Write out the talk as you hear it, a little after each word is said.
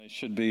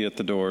Should be at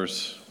the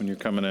doors when you're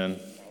coming in.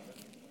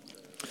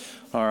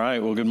 All right,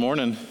 well, good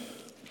morning.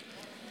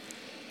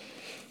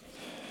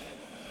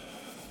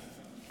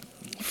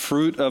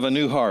 Fruit of a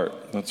new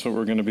heart. That's what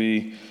we're going to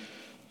be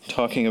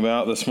talking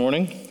about this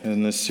morning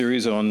in this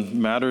series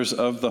on matters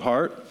of the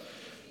heart,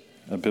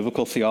 a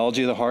biblical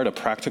theology of the heart, a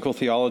practical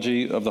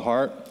theology of the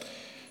heart.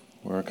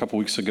 Where a couple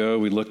weeks ago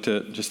we looked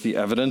at just the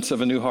evidence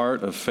of a new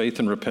heart, of faith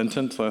and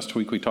repentance. Last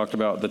week we talked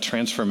about the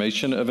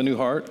transformation of a new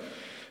heart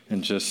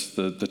and just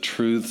the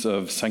truths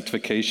of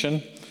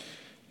sanctification.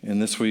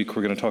 And this week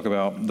we're going to talk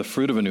about the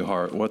fruit of a new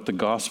heart, what the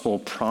gospel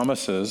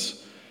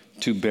promises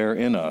to bear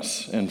in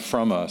us and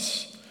from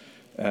us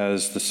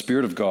as the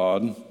Spirit of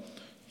God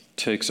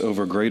takes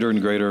over greater and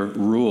greater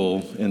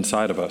rule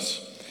inside of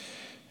us.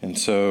 And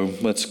so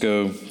let's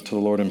go to the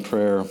Lord in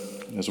prayer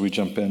as we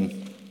jump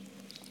in.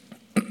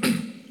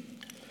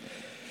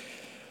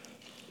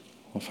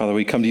 Well, Father,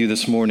 we come to you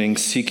this morning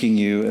seeking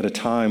you at a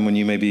time when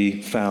you may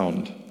be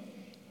found.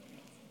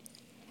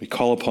 We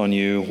call upon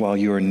you while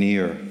you are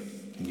near,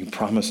 and you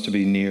promise to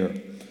be near.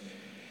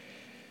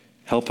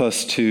 Help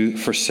us to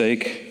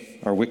forsake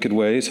our wicked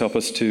ways. Help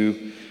us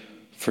to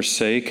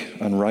forsake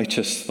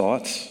unrighteous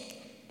thoughts.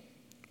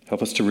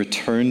 Help us to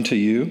return to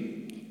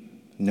you,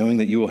 knowing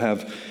that you will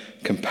have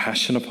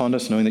compassion upon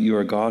us, knowing that you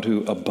are a God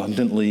who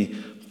abundantly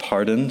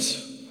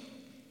pardons.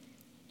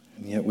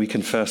 And yet we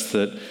confess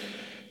that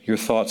your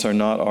thoughts are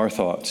not our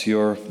thoughts.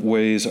 Your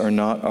ways are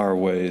not our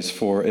ways.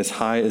 For as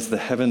high as the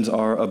heavens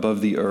are above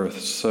the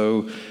earth,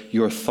 so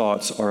your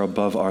thoughts are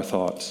above our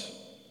thoughts,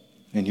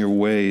 and your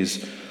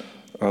ways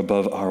are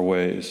above our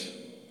ways.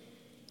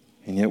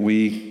 And yet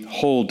we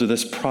hold to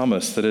this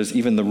promise that as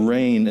even the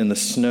rain and the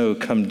snow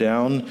come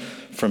down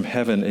from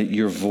heaven at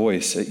your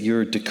voice, at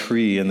your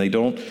decree, and they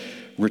don't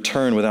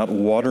return without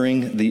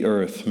watering the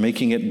earth,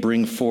 making it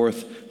bring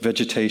forth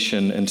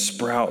vegetation and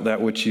sprout that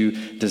which you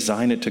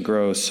design it to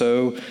grow,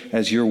 so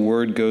as your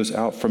word goes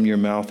out from your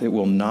mouth, it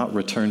will not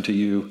return to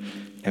you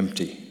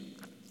empty,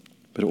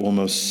 but it will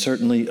most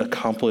certainly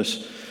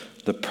accomplish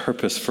the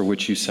purpose for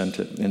which you sent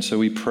it. And so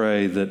we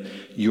pray that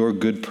your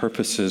good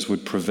purposes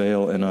would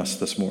prevail in us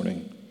this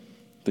morning,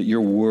 that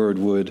your word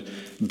would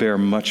bear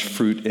much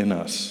fruit in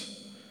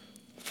us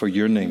for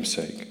your name's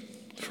sake,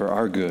 for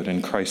our good.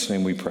 In Christ's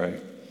name we pray.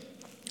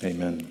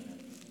 Amen.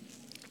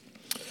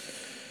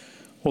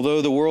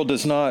 Although the world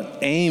does not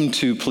aim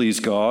to please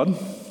God,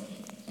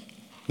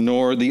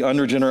 nor the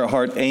unregenerate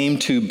heart aim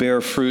to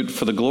bear fruit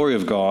for the glory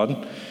of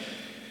God,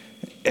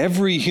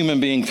 every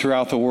human being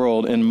throughout the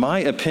world, in my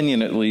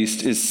opinion at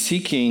least, is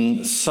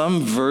seeking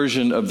some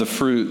version of the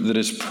fruit that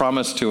is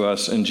promised to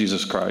us in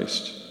Jesus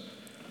Christ.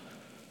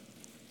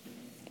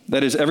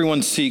 That is,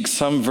 everyone seeks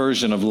some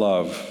version of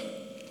love,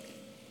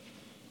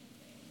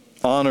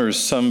 honors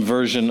some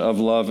version of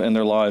love in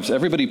their lives.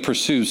 Everybody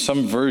pursues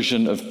some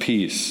version of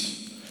peace,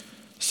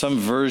 some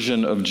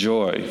version of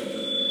joy,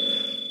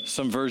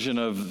 some version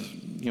of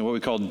what we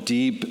call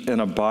deep and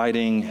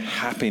abiding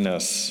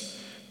happiness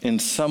in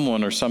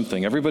someone or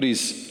something.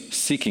 Everybody's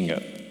seeking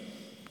it.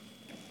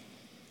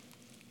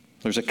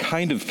 There's a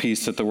kind of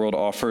peace that the world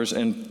offers,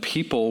 and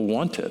people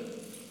want it.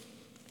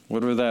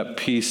 Whatever that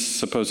peace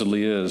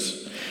supposedly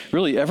is.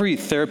 Really, every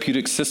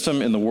therapeutic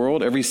system in the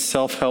world, every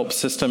self-help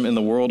system in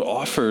the world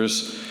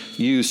offers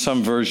you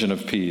some version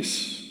of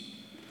peace,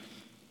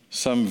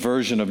 some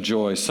version of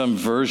joy, some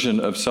version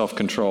of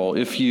self-control.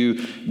 If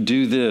you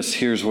do this,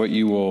 here's what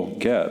you will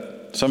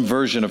get. Some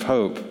version of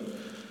hope.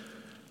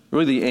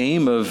 Really, the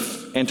aim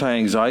of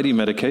anti-anxiety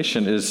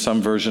medication is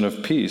some version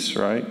of peace,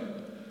 right?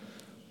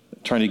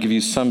 Trying to give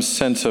you some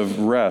sense of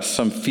rest,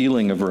 some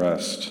feeling of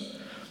rest.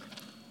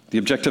 The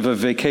objective of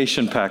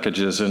vacation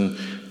packages and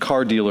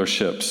car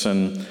dealerships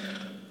and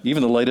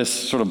even the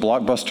latest sort of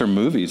blockbuster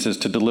movies is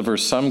to deliver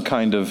some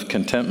kind of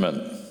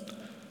contentment,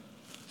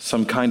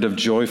 some kind of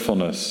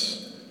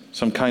joyfulness,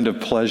 some kind of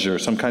pleasure,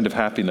 some kind of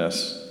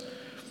happiness.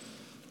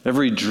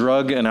 Every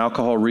drug and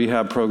alcohol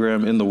rehab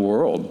program in the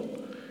world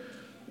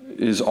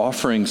is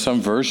offering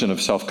some version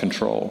of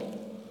self-control,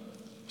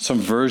 some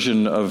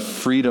version of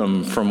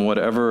freedom from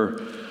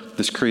whatever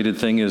this created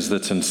thing is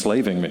that's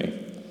enslaving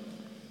me.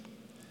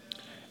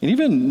 And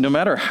even no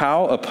matter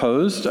how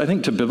opposed, I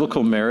think, to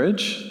biblical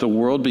marriage the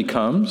world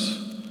becomes,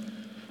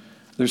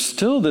 there's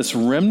still this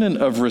remnant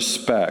of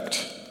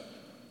respect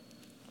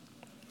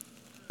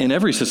in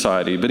every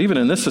society, but even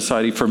in this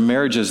society, for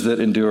marriages that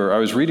endure. I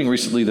was reading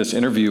recently this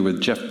interview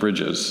with Jeff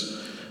Bridges,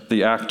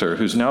 the actor,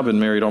 who's now been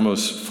married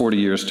almost 40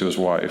 years to his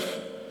wife.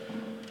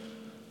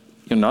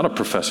 Not a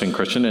professing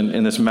Christian,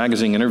 and this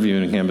magazine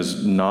interviewing him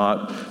is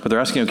not, but they're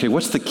asking, okay,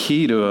 what's the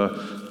key to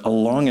a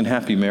long and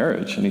happy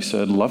marriage? And he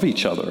said, love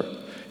each other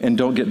and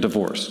don't get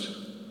divorced.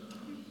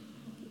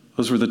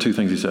 Those were the two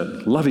things he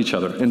said. Love each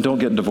other and don't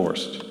get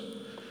divorced.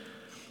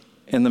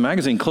 And the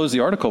magazine closed the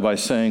article by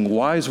saying,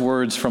 wise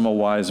words from a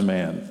wise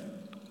man.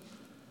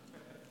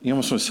 You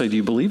almost want to say, do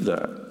you believe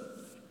that?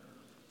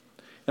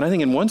 And I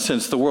think in one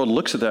sense, the world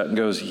looks at that and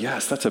goes,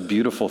 yes, that's a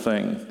beautiful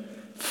thing.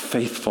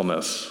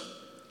 Faithfulness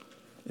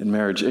in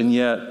marriage. And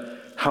yet,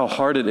 how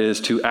hard it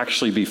is to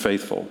actually be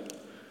faithful.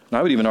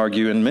 I would even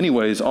argue in many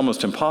ways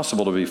almost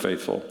impossible to be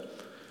faithful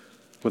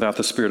without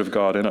the Spirit of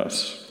God in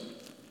us.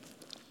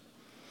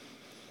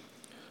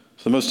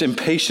 So the most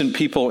impatient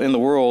people in the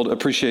world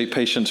appreciate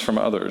patience from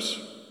others,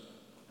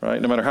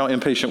 right? No matter how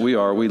impatient we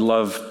are, we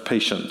love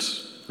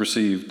patience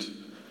received.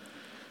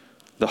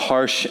 The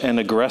harsh and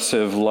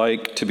aggressive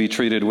like to be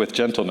treated with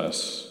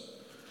gentleness.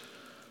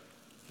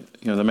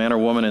 The man or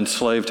woman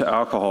enslaved to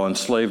alcohol,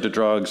 enslaved to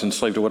drugs,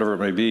 enslaved to whatever it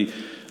may be,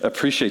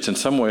 appreciates in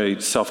some way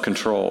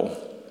self-control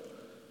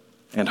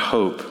and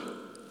hope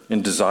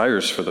and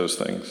desires for those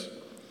things.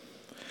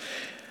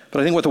 But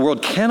I think what the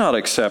world cannot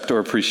accept or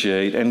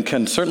appreciate, and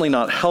can certainly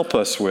not help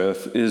us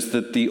with, is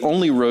that the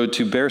only road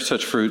to bear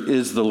such fruit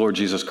is the Lord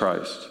Jesus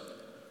Christ.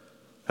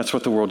 That's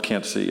what the world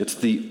can't see. It's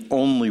the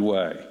only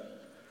way.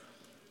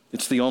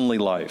 It's the only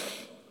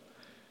life.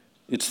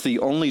 It's the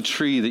only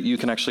tree that you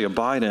can actually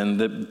abide in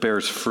that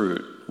bears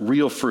fruit,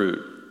 real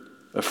fruit,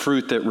 a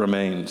fruit that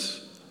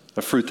remains,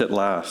 a fruit that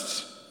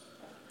lasts.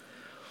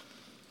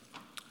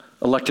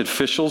 Elected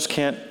officials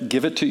can't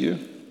give it to you.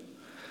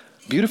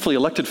 Beautifully,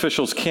 elected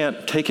officials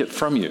can't take it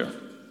from you.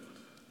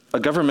 A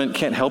government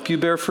can't help you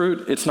bear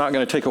fruit. It's not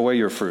going to take away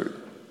your fruit.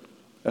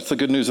 That's the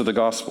good news of the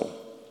gospel.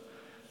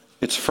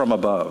 It's from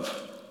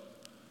above.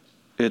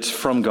 It's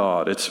from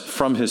God. It's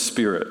from His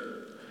Spirit.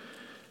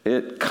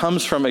 It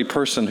comes from a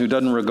person who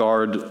doesn't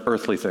regard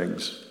earthly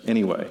things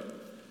anyway.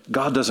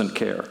 God doesn't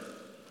care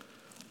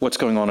what's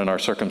going on in our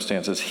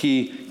circumstances.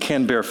 He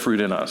can bear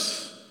fruit in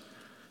us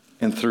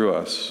and through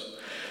us.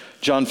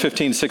 John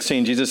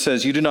 15:16, Jesus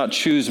says, "You do not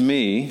choose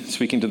me,"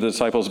 speaking to the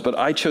disciples, "but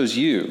I chose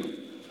you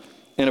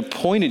and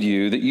appointed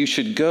you that you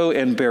should go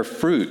and bear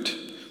fruit,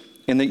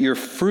 and that your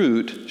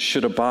fruit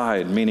should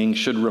abide," meaning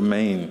should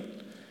remain,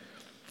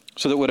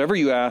 "so that whatever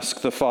you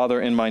ask the Father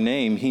in my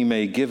name, He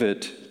may give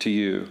it to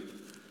you."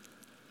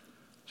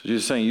 So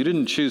Jesus is saying, you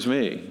didn't choose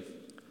me.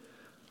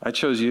 I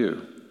chose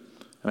you.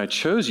 And I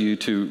chose you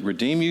to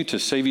redeem you, to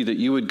save you, that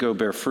you would go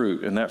bear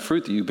fruit. And that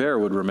fruit that you bear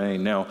would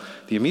remain. Now,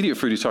 the immediate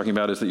fruit he's talking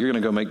about is that you're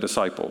going to go make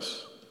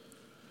disciples.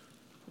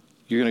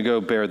 You're going to go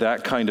bear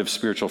that kind of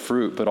spiritual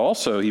fruit. But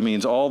also, he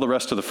means all the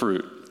rest of the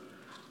fruit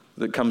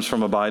that comes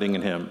from abiding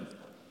in Him,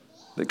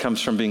 that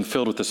comes from being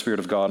filled with the Spirit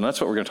of God. And that's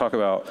what we're going to talk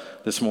about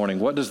this morning.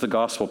 What does the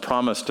gospel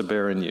promise to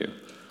bear in you?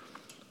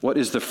 What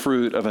is the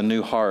fruit of a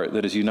new heart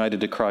that is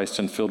united to Christ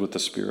and filled with the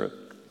Spirit?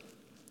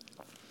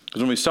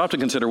 Because when we stop to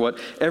consider what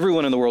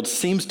everyone in the world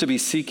seems to be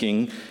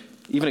seeking,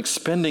 even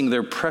expending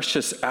their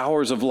precious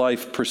hours of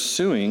life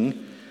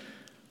pursuing,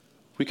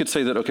 we could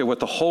say that, okay, what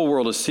the whole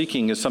world is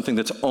seeking is something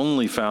that's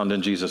only found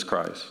in Jesus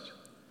Christ.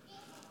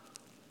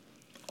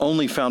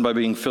 Only found by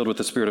being filled with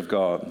the Spirit of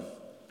God.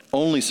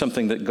 Only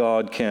something that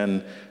God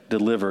can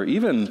deliver.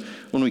 Even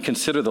when we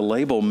consider the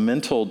label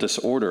mental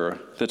disorder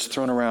that's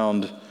thrown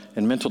around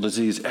and mental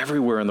disease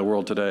everywhere in the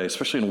world today,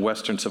 especially in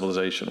Western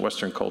civilization,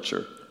 Western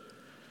culture.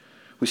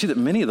 We see that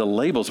many of the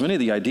labels, many of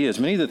the ideas,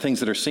 many of the things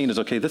that are seen as,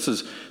 okay, this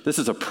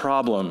is a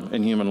problem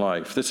in human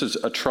life. This is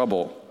a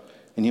trouble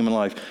in human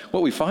life.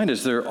 What we find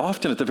is they're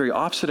often at the very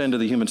opposite end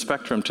of the human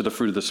spectrum to the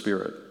fruit of the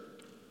Spirit.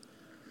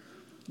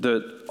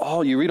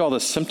 You read all the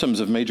symptoms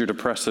of major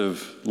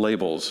depressive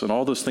labels and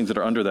all those things that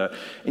are under that,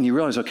 and you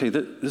realize, okay,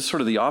 this is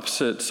sort of the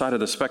opposite side of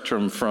the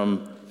spectrum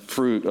from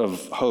fruit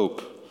of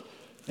hope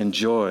and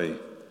joy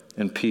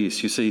and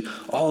peace. You see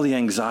all the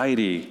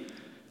anxiety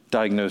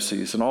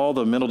diagnoses and all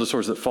the mental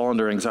disorders that fall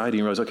under anxiety, and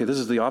you realize, okay, this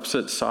is the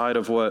opposite side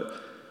of what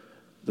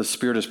the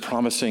Spirit is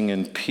promising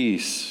in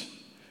peace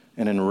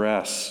and in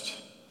rest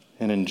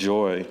and in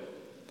joy.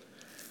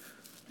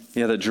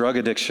 Yeah, that drug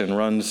addiction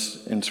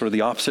runs in sort of the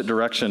opposite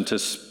direction to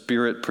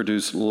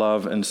Spirit-produced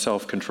love and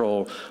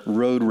self-control.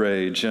 Road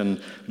rage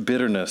and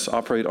bitterness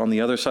operate on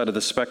the other side of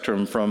the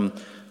spectrum from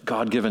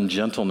God-given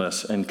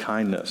gentleness and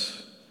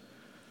kindness.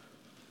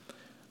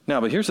 Now,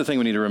 but here's the thing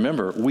we need to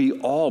remember. We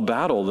all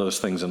battle those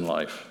things in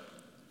life.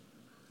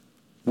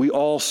 We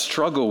all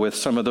struggle with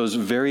some of those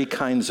very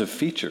kinds of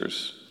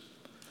features.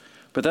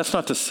 But that's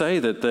not to say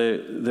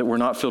that we're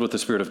not filled with the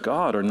Spirit of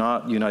God or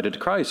not united to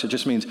Christ. It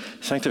just means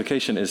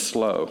sanctification is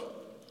slow.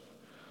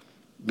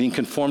 Being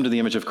conformed to the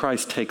image of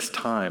Christ takes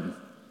time.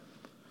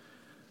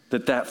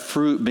 That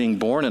fruit being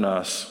born in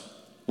us,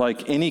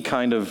 like any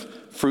kind of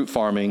fruit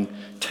farming,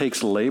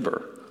 takes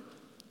labor,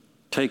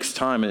 takes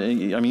time. I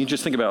mean, you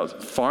just think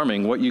about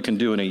farming, what you can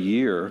do in a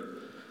year,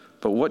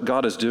 but what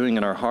God is doing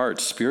in our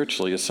hearts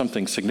spiritually is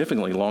something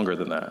significantly longer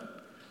than that,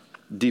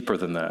 deeper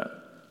than that,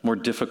 more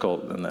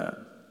difficult than that.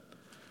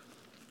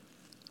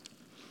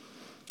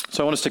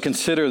 So I want us to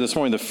consider this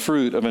morning the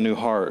fruit of a new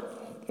heart,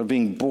 of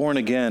being born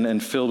again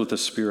and filled with the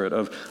Spirit,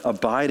 of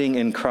abiding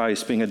in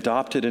Christ, being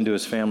adopted into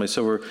His family.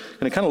 So we're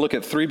going to kind of look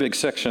at three big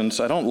sections.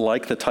 I don't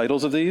like the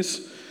titles of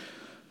these,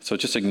 so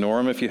just ignore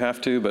them if you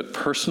have to. But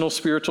personal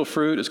spiritual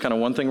fruit is kind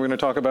of one thing we're going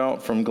to talk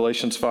about from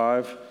Galatians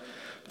 5.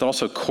 Then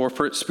also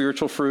corporate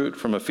spiritual fruit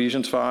from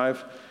Ephesians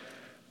 5.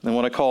 And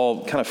what I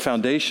call kind of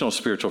foundational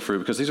spiritual fruit,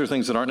 because these are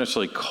things that aren't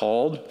necessarily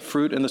called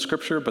fruit in the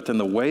Scripture, but then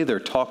the way they're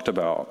talked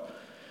about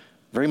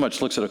very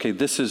much looks at, okay,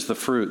 this is the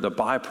fruit, the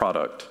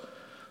byproduct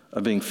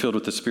of being filled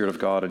with the Spirit of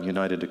God and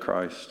united to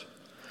Christ.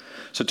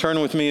 So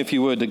turn with me, if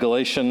you would, to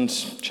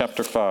Galatians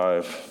chapter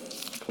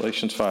 5.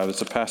 Galatians 5.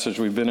 It's a passage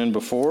we've been in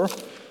before.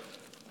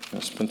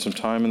 I'll spend some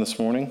time in this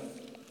morning.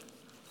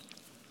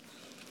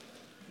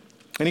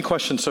 Any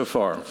questions so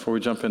far before we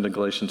jump into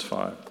Galatians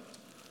 5?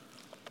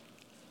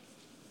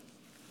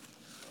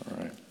 All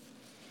right.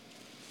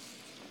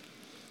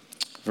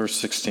 Verse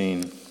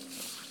 16.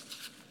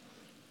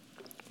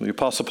 The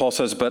Apostle Paul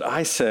says, "But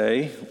I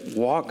say,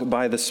 walk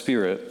by the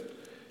Spirit,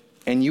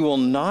 and you will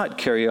not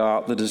carry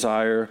out the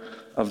desire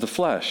of the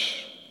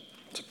flesh."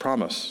 It's a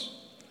promise.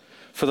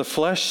 "For the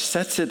flesh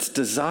sets its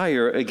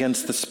desire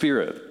against the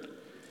Spirit,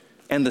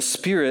 and the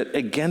Spirit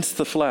against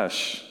the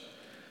flesh.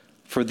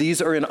 For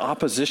these are in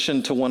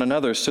opposition to one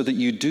another, so that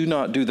you do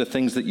not do the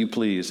things that you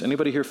please."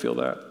 Anybody here feel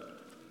that?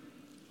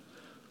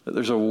 That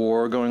there's a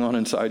war going on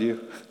inside you?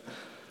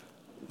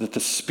 That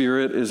the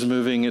Spirit is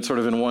moving it sort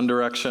of in one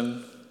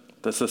direction,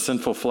 that the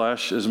sinful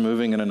flesh is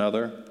moving in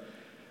another,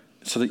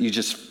 so that you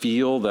just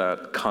feel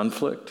that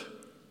conflict,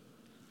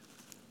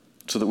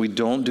 so that we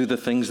don't do the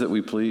things that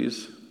we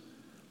please,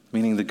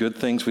 meaning the good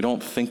things. We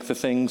don't think the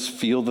things,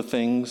 feel the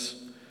things,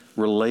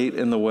 relate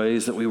in the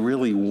ways that we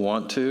really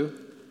want to.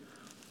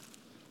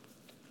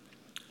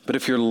 But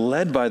if you're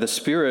led by the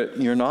Spirit,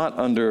 you're not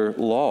under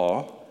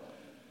law,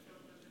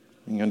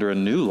 you're under a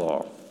new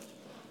law.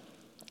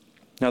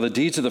 Now the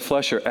deeds of the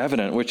flesh are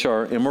evident, which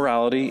are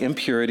immorality,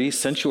 impurity,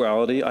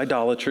 sensuality,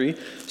 idolatry,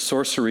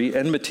 sorcery,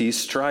 enmity,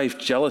 strife,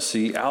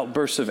 jealousy,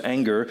 outbursts of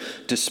anger,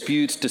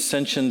 disputes,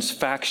 dissensions,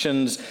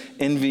 factions,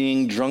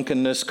 envying,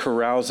 drunkenness,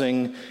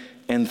 carousing,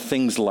 and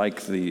things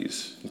like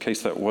these. In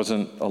case that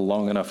wasn't a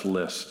long enough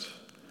list.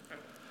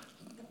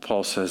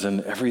 Paul says,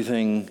 and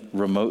everything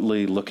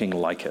remotely looking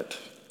like it.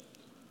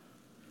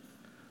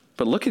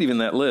 But look at even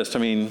that list. I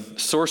mean,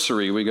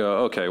 sorcery, we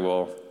go, okay,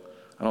 well,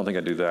 I don't think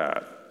I do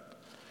that.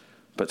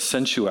 But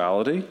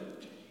sensuality,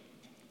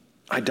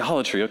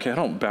 idolatry, okay, I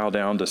don't bow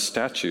down to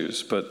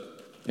statues,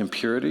 but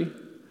impurity,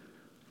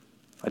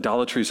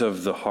 idolatries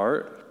of the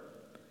heart.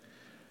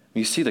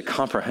 You see the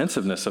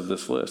comprehensiveness of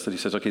this list, that he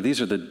says, okay, these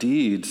are the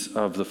deeds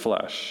of the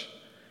flesh.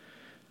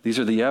 These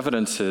are the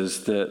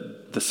evidences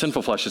that the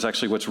sinful flesh is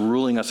actually what's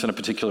ruling us in a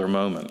particular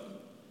moment.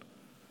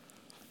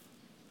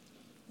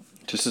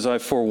 Just as I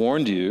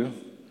forewarned you,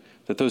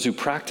 that those who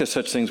practice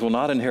such things will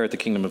not inherit the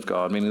kingdom of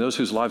God, meaning those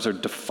whose lives are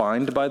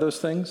defined by those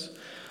things,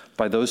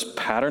 by those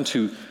patterns,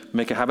 who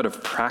make a habit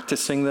of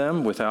practicing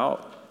them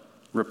without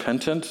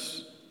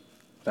repentance,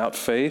 without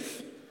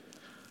faith,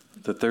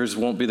 that theirs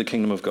won't be the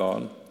kingdom of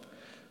God.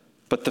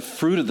 But the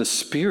fruit of the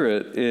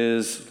Spirit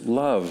is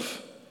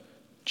love,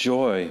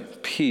 joy,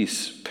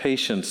 peace,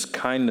 patience,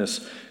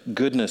 kindness,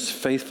 goodness,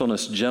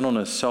 faithfulness,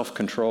 gentleness,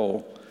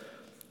 self-control.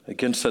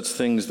 Against such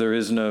things there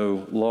is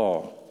no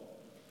law.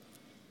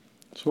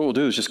 So what we'll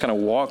do is just kind of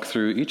walk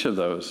through each of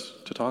those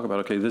to talk about,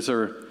 okay, these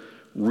are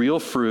real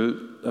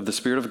fruit of the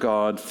Spirit of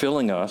God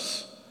filling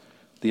us,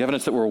 the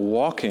evidence that we're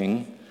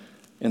walking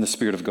in the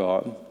Spirit of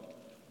God.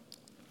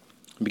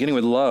 Beginning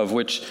with love,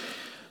 which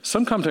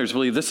some commentators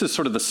believe this is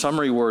sort of the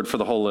summary word for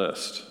the whole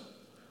list.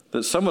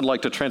 That some would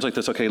like to translate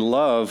this, okay,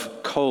 love,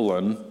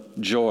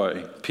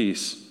 joy,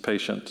 peace,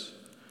 patience.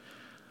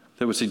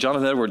 That would see,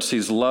 Jonathan Edwards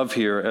sees love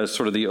here as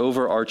sort of the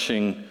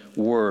overarching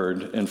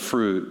word and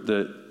fruit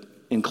that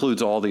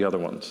includes all the other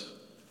ones.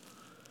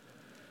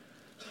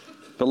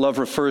 But love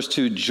refers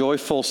to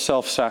joyful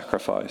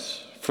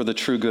self-sacrifice for the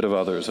true good of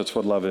others. That's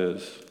what love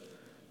is.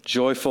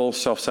 Joyful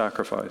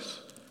self-sacrifice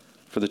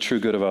for the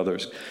true good of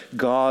others.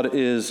 God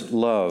is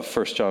love,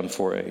 1 John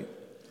 4:8.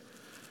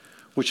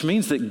 Which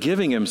means that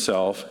giving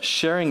himself,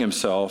 sharing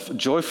himself,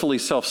 joyfully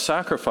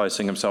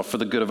self-sacrificing himself for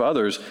the good of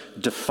others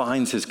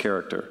defines his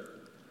character.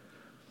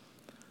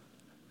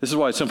 This is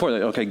why it's so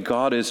important that, okay,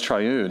 God is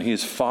triune. He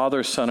is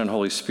Father, Son, and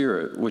Holy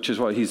Spirit, which is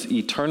why he's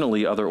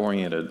eternally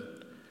other-oriented,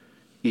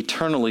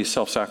 eternally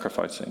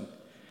self-sacrificing,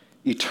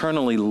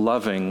 eternally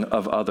loving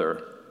of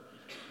other.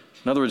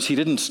 In other words, he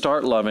didn't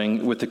start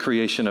loving with the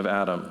creation of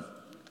Adam.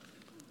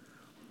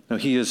 No,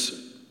 he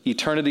is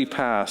eternity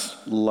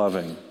past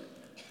loving.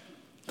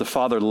 The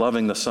Father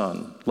loving the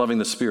Son, loving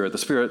the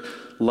Spirit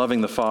loving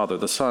the Father,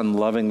 the Son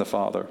loving the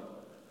Father.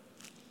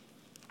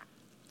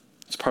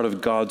 It's part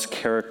of God's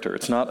character.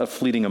 It's not a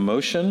fleeting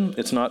emotion.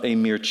 It's not a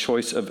mere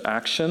choice of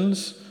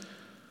actions,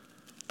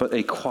 but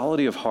a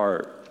quality of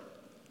heart,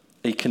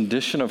 a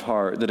condition of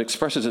heart that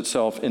expresses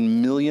itself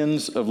in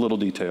millions of little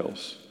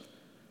details,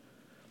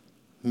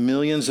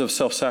 millions of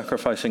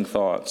self-sacrificing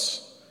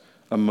thoughts,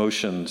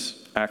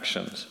 emotions,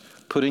 actions,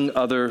 putting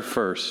other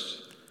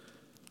first,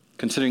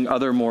 considering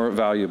other more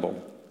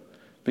valuable,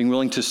 being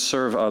willing to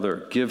serve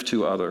other, give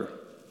to other,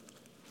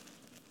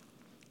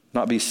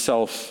 not be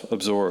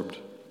self-absorbed.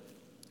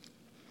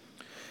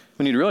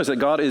 We need to realize that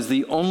God is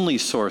the only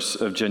source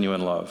of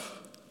genuine love,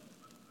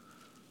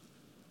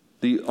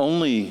 the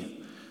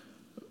only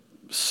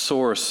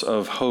source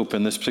of hope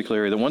in this particular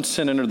area. That once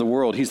sin entered the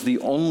world, he's the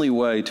only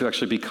way to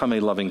actually become a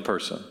loving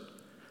person.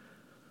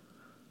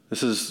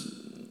 This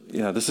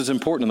is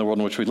important in the world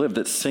in which we live,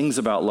 that sings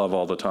about love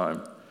all the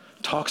time.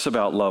 talks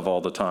about love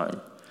all the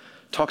time,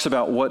 talks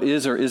about what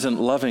is or isn't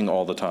loving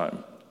all the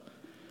time.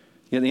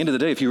 At the end of the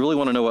day, if you really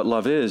want to know what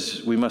love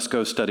is, we must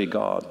go study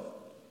God.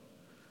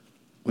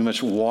 We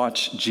must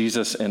watch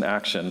Jesus in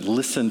action,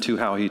 listen to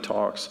how he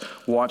talks,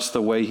 watch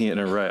the way he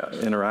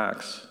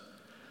interacts.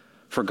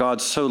 For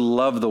God so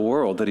loved the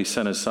world that he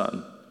sent his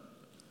son.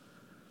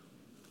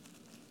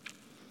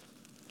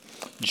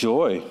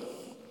 Joy,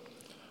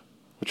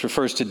 which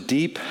refers to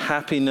deep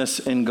happiness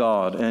in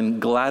God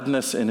and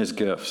gladness in his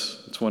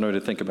gifts. That's one way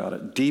to think about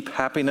it. Deep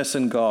happiness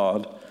in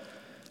God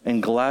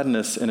and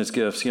gladness in his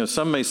gifts.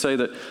 Some may say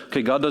that,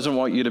 okay, God doesn't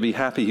want you to be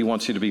happy, he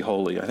wants you to be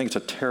holy. I think it's a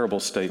terrible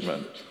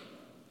statement.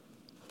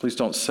 Please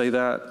don't say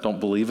that, don't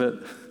believe it.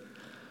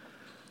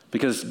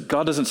 Because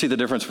God doesn't see the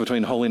difference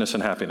between holiness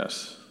and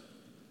happiness.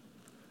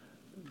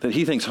 That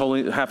he thinks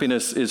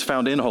happiness is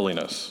found in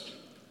holiness.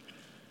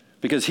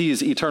 Because he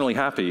is eternally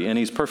happy and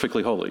he's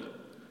perfectly holy.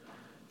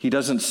 He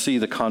doesn't see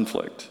the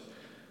conflict.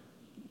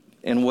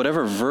 And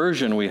whatever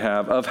version we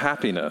have of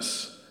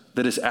happiness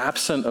that is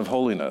absent of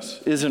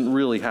holiness isn't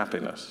really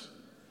happiness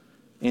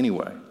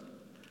anyway.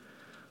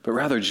 But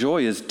rather,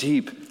 joy is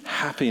deep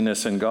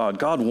happiness in God.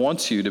 God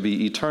wants you to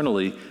be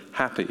eternally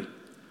happy.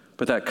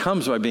 But that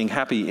comes by being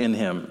happy in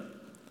him,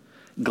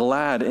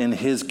 glad in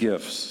his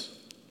gifts.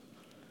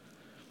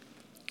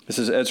 This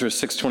is Ezra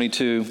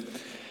 6:22.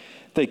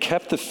 They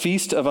kept the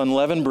feast of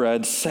unleavened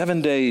bread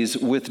 7 days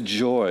with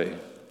joy.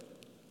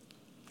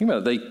 Think about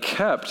it. They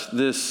kept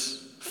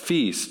this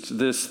feast,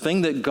 this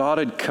thing that God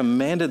had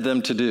commanded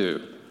them to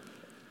do,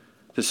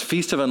 this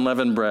feast of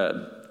unleavened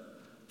bread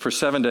for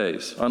 7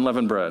 days,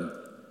 unleavened bread.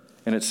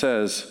 And it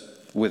says,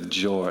 with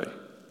joy.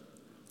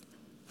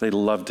 They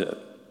loved it.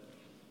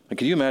 And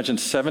can you imagine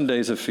 7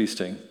 days of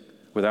feasting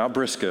without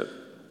brisket,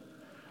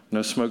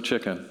 no smoked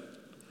chicken?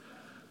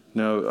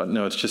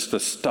 No, it's just the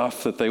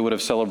stuff that they would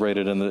have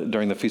celebrated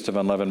during the Feast of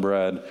Unleavened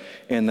Bread.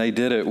 And they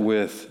did it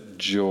with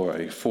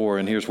joy.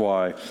 And here's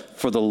why.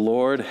 For the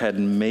Lord had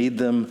made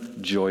them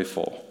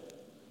joyful.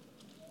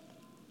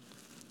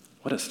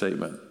 What a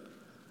statement.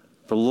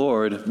 The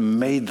Lord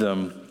made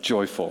them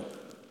joyful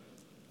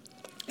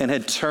and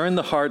had turned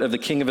the heart of the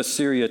king of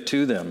Assyria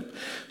to them,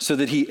 so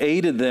that he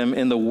aided them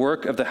in the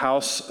work of the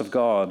house of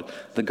God,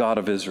 the God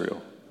of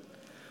Israel.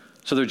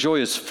 So their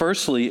joy is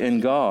firstly in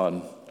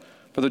God,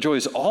 but their joy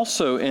is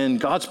also in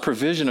God's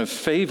provision of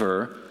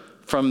favor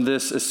from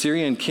this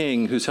Assyrian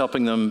king who's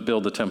helping them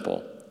build the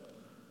temple,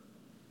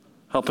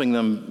 helping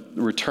them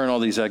return all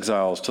these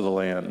exiles to the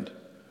land.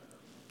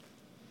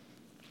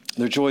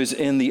 Their joy is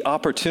in the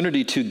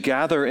opportunity to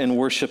gather in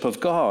worship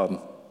of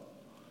God.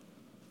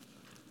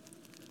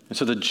 And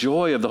so the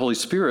joy of the Holy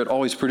Spirit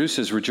always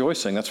produces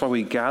rejoicing. That's why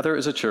we gather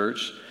as a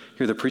church,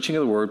 hear the preaching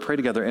of the word, pray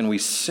together, and we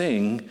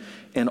sing,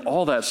 and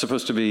all that's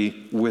supposed to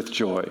be with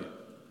joy.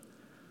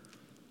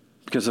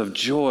 Because of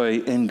joy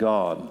in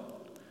God.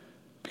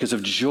 Because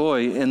of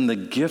joy in the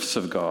gifts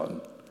of God.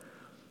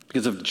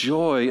 Because of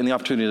joy in the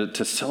opportunity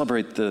to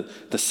celebrate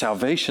the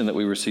salvation that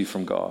we receive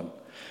from God.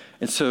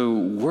 And so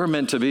we're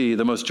meant to be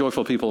the most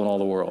joyful people in all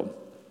the world.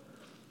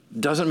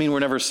 Doesn't mean we're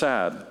never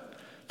sad.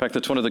 In fact,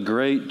 that's one of the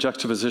great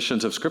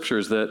juxtapositions of Scripture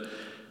is that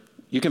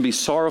you can be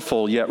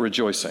sorrowful yet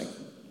rejoicing.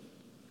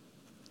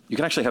 You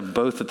can actually have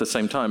both at the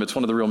same time. It's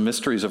one of the real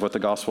mysteries of what the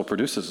gospel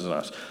produces in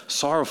us.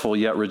 Sorrowful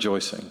yet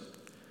rejoicing.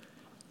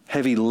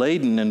 Heavy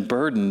laden and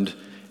burdened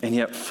and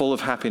yet full of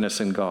happiness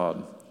in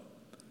God.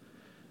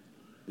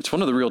 It's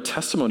one of the real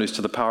testimonies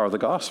to the power of the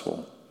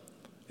gospel,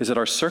 is that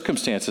our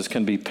circumstances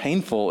can be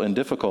painful and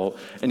difficult,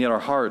 and yet our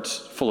hearts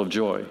full of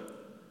joy.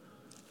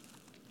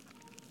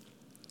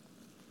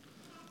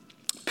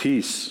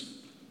 Peace,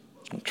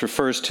 which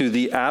refers to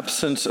the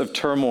absence of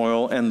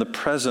turmoil and the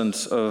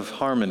presence of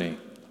harmony.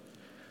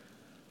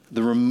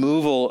 The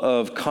removal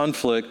of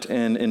conflict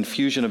and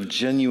infusion of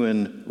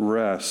genuine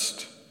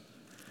rest.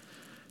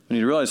 We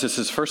need to realize this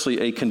is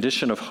firstly a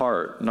condition of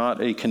heart, not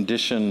a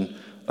condition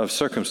of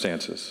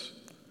circumstances.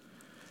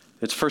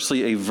 It's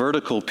firstly a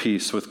vertical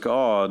peace with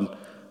God,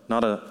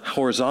 not a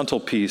horizontal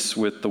peace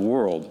with the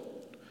world.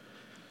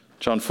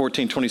 John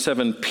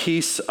 14:27,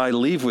 peace I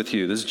leave with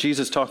you. This is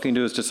Jesus talking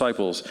to his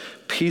disciples.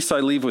 Peace I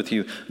leave with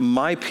you.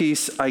 My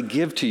peace I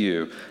give to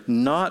you.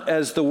 Not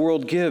as the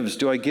world gives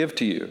do I give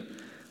to you.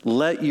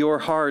 Let your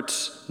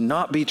hearts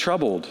not be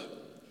troubled,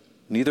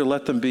 neither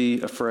let them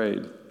be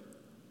afraid.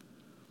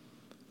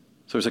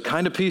 So there's a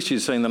kind of peace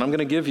he's saying that I'm going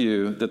to give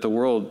you that the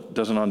world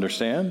doesn't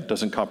understand,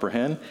 doesn't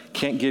comprehend,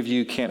 can't give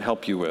you, can't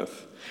help you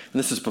with. And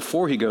this is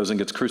before he goes and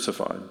gets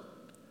crucified.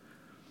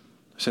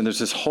 Saying there's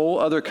this whole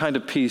other kind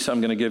of peace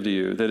I'm going to give to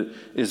you that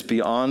is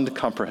beyond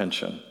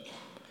comprehension,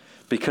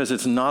 because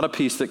it's not a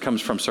peace that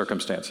comes from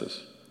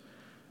circumstances.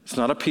 It's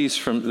not a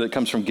peace that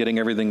comes from getting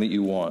everything that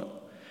you want.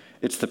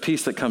 It's the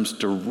peace that comes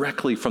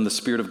directly from the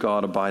Spirit of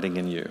God abiding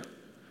in you,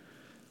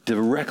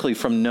 directly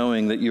from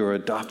knowing that you are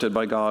adopted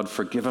by God,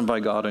 forgiven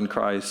by God in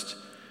Christ,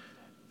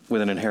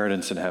 with an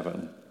inheritance in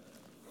heaven.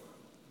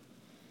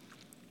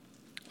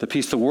 The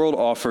peace the world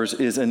offers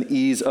is an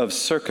ease of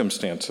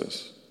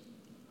circumstances,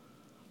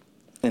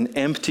 an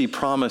empty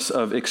promise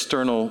of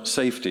external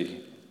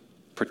safety.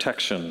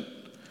 protection.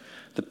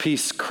 The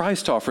peace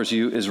Christ offers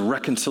you is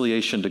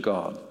reconciliation to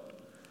God,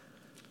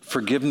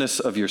 forgiveness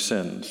of your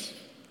sins,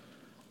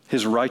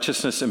 his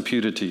righteousness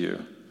imputed to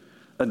you,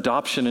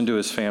 adoption into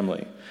his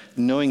family,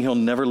 knowing he'll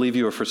never leave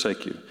you or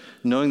forsake you,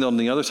 knowing that on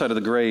the other side of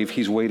the grave,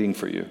 he's waiting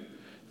for you,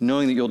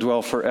 knowing that you'll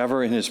dwell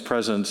forever in his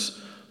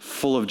presence,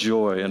 full of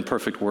joy and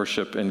perfect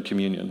worship and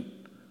communion.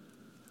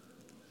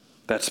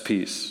 That's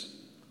peace.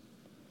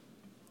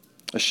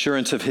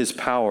 Assurance of his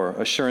power,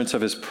 assurance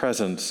of his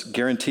presence,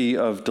 guarantee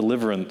of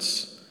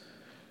deliverance,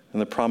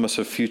 and the promise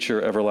of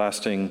future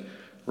everlasting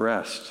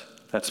rest.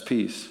 That's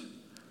peace.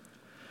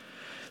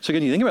 So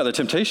again, you think about the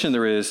temptation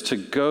there is to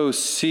go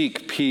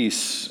seek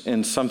peace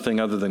in something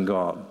other than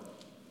God,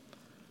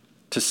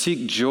 to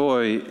seek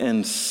joy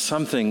in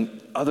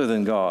something other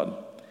than God.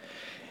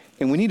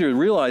 And we need to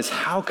realize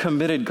how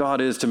committed God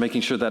is to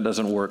making sure that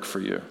doesn't work for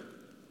you.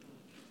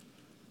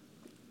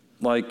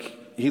 Like,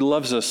 he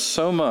loves us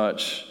so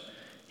much,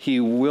 he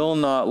will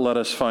not let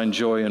us find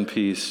joy and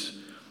peace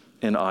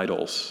in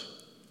idols.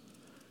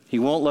 He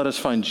won't let us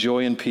find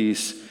joy and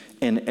peace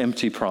in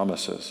empty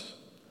promises,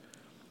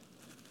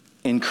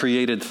 in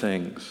created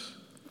things,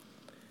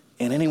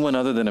 in anyone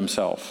other than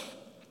himself.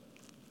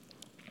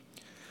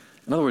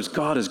 In other words,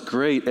 God is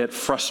great at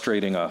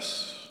frustrating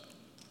us,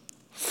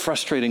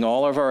 frustrating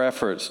all of our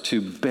efforts to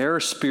bear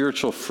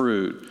spiritual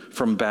fruit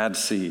from bad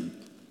seed.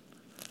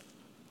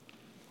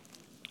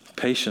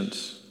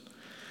 Patience,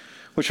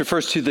 which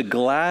refers to the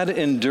glad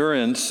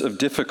endurance of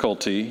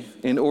difficulty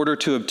in order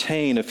to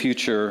obtain a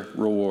future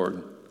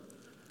reward.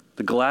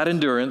 The glad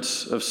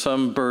endurance of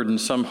some burden,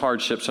 some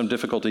hardship, some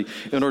difficulty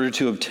in order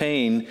to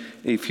obtain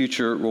a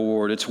future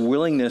reward. It's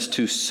willingness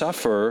to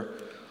suffer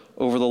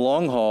over the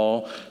long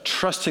haul,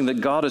 trusting that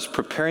God is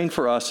preparing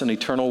for us an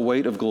eternal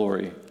weight of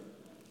glory,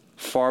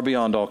 far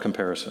beyond all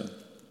comparison.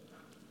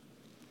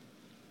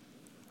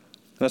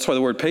 That's why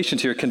the word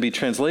patience here can be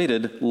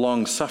translated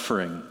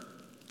long-suffering.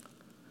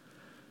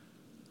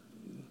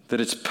 That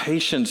it's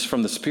patience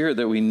from the Spirit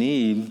that we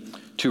need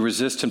to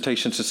resist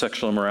temptations to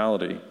sexual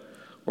immorality,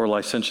 or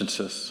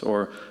licentiousness,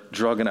 or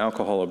drug and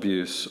alcohol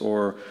abuse,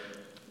 or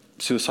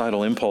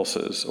suicidal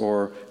impulses,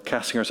 or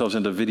casting ourselves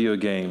into video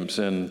games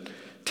and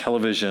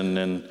television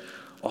and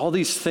all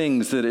these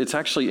things, that it's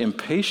actually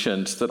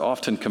impatience that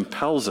often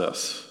compels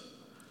us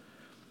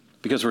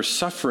because we're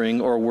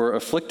suffering or we're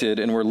afflicted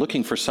and we're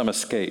looking for some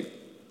escape,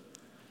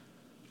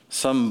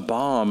 some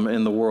balm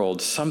in the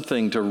world,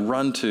 something to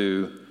run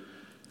to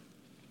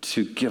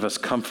give us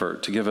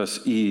comfort, to give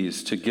us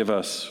ease, to give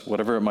us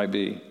whatever it might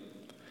be.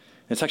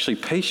 It's actually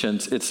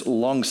patience, it's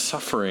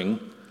long-suffering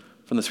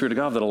from the Spirit of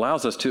God that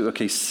allows us to,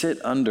 sit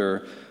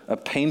under a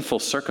painful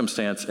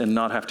circumstance and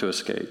not have to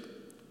escape,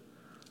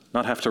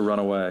 not have to run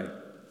away.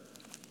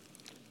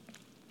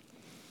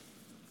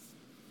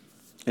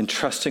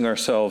 Entrusting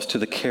ourselves to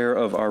the care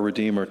of our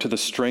Redeemer, to the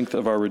strength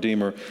of our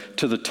Redeemer,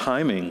 to the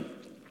timing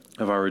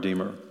of our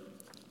Redeemer.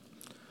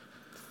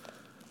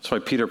 That's why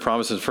Peter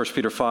promises in 1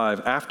 Peter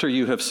 5, after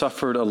you have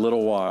suffered a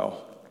little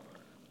while,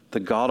 the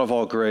God of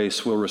all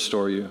grace will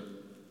restore you.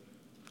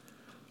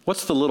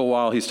 What's the little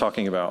while he's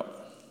talking about?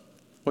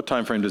 What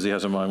time frame does he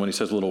have in mind when he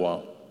says little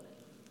while?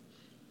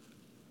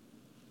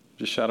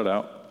 Just shout it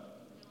out.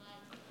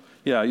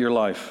 Yeah, your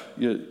life,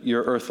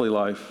 your earthly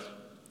life.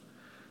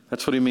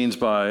 That's what he means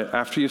by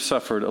after you've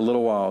suffered a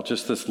little while,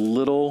 just this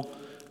little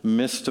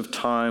mist of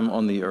time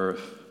on the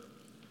earth.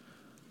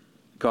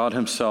 God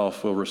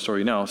himself will restore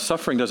you. Now,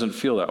 suffering doesn't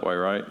feel that way,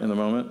 right, in the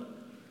moment?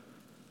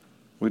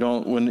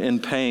 When in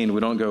pain, we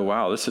don't go,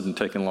 wow, this isn't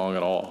taking long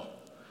at all.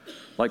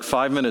 Like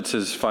 5 minutes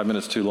is 5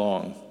 minutes too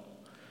long.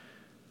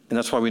 And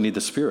that's why we need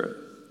the Spirit.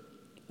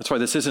 That's why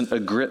this isn't a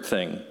grit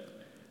thing.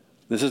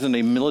 This isn't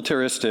a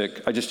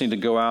militaristic, I just need to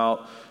go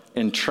out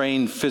and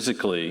train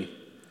physically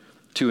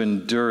to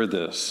endure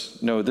this.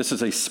 No, this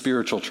is a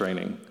spiritual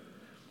training.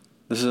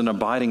 This is an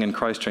abiding in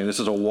Christ training. This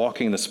is a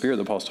walking in the Spirit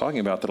that Paul's talking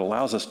about that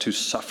allows us to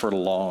suffer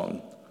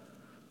long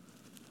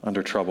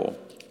under trouble.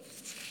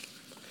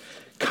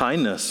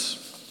 Kindness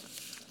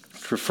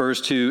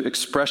refers to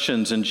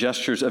expressions and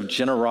gestures of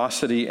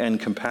generosity and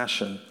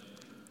compassion.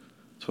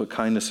 That's what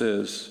kindness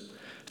is.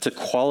 It's a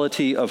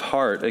quality of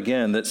heart,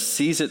 again, that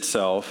sees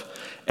itself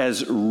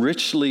as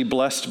richly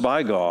blessed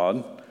by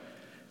God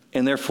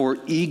and therefore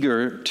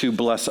eager to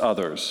bless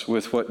others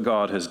with what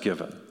God has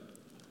given.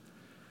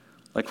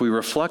 Like we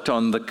reflect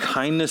on the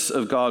kindness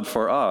of God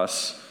for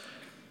us,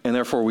 and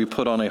therefore we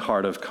put on a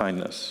heart of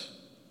kindness.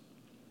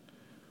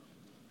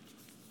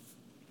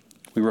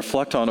 We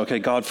reflect on,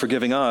 God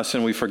forgiving us,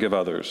 and we forgive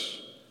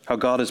others. How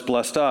God has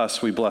blessed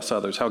us, we bless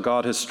others. How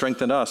God has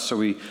strengthened us, so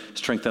we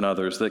strengthen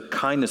others. That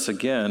kindness,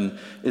 again,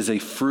 is a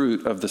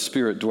fruit of the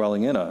Spirit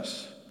dwelling in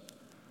us.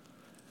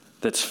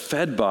 That's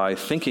fed by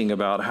thinking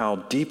about how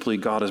deeply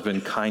God has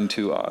been kind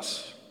to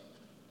us.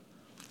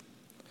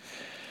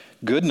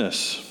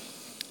 Goodness,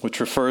 which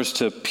refers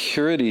to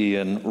purity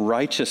and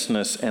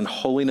righteousness and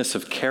holiness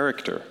of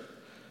character,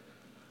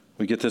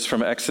 We get this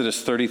from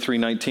Exodus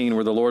 33:19,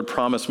 where the Lord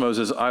promised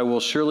Moses, I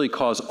will surely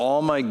cause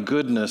all my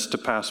goodness to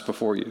pass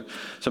before you.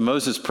 So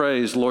Moses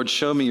prays, Lord,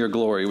 show me your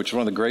glory, which is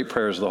one of the great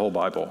prayers of the whole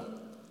Bible.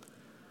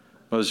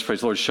 Moses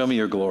prays, Lord, show me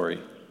your glory.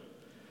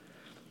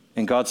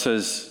 And God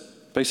says,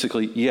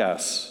 basically,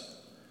 yes,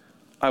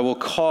 I will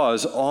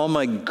cause all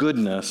my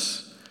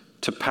goodness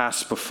to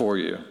pass before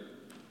you. Isn't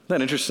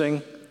that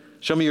interesting?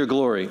 Show me your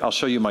glory, I'll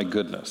show you my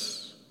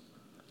goodness.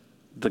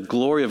 The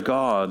glory of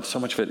God, so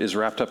much of it is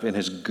wrapped up in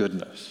his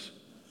goodness.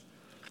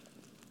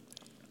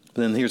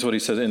 But then here's what he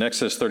says in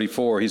Exodus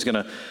 34. He's going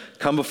to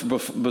come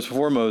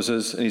before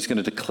Moses, and he's going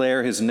to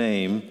declare his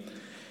name.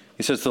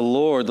 He says, the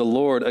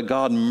Lord, a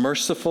God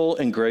merciful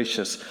and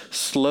gracious,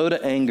 slow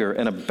to anger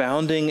and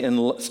abounding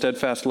in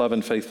steadfast love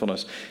and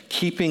faithfulness,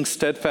 keeping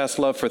steadfast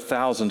love for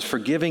thousands,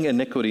 forgiving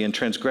iniquity and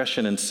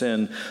transgression and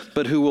sin,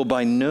 but who will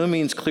by no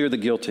means clear the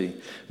guilty,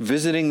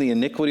 visiting the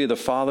iniquity of the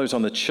fathers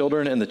on the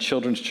children and the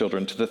children's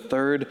children to the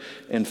third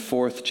and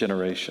fourth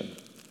generation.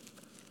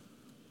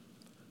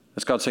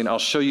 That's God saying, I'll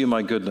show you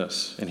my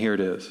goodness, and here it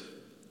is.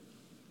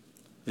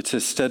 It's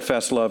his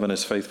steadfast love and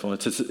his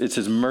faithfulness. It's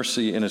his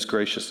mercy and his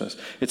graciousness.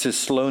 It's his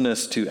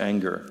slowness to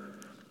anger.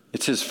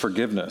 It's his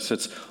forgiveness.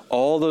 It's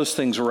all those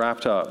things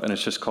wrapped up, and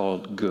it's just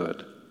called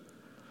good.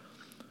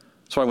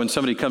 That's why when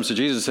somebody comes to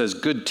Jesus and says,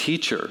 good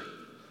teacher,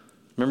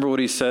 remember what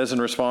he says in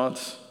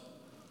response?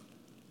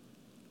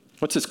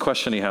 What's his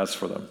question he has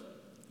for them?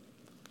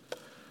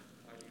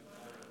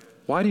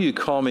 Why do you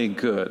call me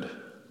good?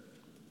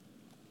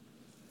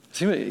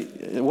 See,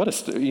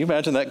 you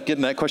imagine that,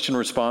 getting that question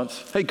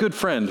response? Hey, good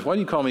friend, why do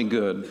you call me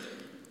good?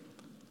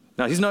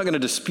 Now, he's not going to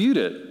dispute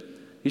it.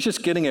 He's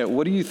just getting at,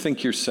 what do you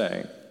think you're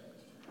saying?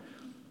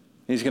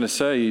 He's going to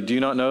say, do you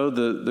not know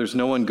that there's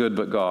no one good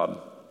but God?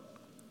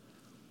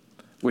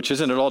 Which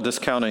isn't at all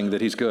discounting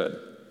that he's good.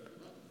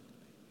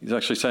 He's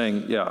actually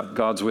saying, yeah,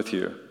 God's with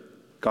you.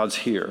 God's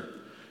here.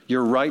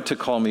 You're right to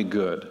call me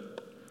good.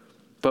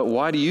 But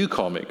why do you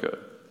call me good?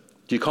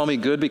 Do you call me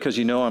good because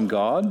you know I'm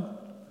God?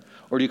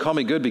 Or do you call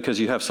me good because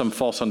you have some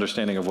false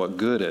understanding of what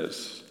good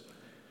is?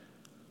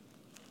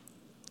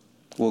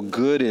 Well,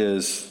 good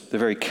is the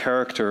very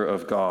character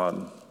of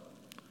God.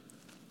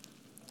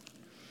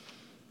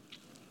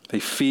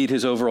 They feed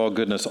his overall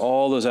goodness,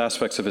 all those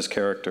aspects of his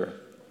character.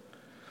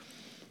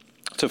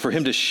 So for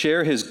him to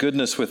share his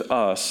goodness with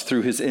us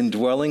through his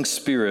indwelling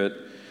Spirit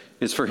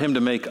is for him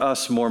to make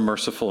us more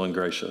merciful and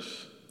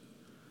gracious,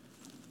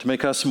 to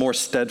make us more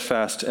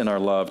steadfast in our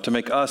love, to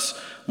make us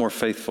more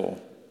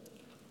faithful,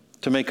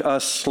 to make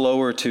us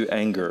slower to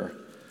anger,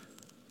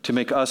 to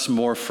make us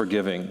more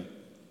forgiving.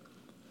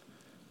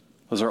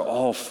 Those are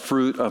all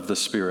fruit of the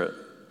Spirit.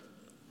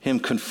 Him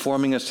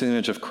conforming us to the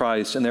image of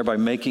Christ and thereby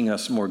making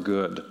us more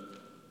good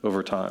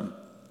over time.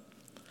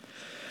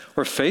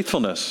 Or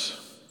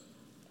faithfulness,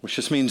 which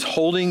just means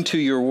holding to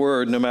your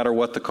word no matter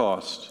what the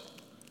cost.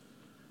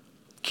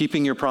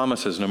 Keeping your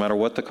promises no matter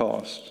what the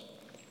cost.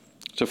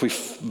 So if we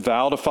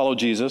vow to follow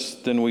Jesus,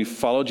 then we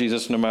follow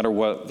Jesus no matter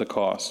what the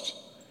cost.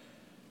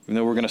 Even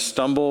though we're going to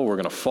stumble, we're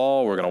going to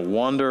fall, we're going to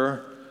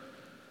wander,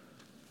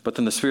 but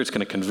then the Spirit's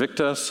going to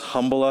convict us,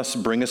 humble us,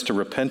 bring us to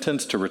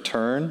repentance, to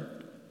return.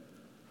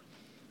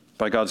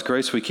 By God's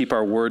grace, we keep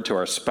our word to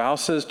our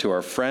spouses, to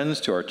our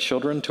friends, to our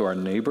children, to our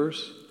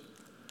neighbors.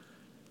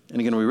 And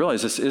again, we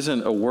realize this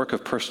isn't a work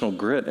of personal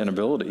grit and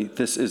ability.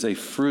 This is a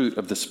fruit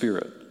of the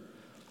Spirit,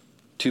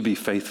 to be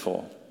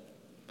faithful.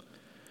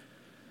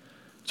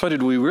 So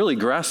did we really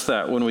grasp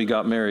that when we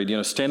got married? You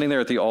know, standing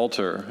there at the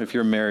altar, if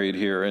you're married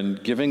here,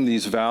 and giving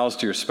these vows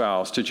to your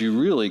spouse, did you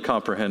really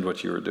comprehend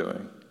what you were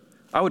doing?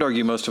 I would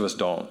argue most of us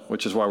don't,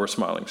 which is why we're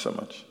smiling so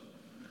much.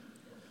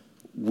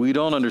 We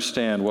don't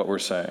understand what we're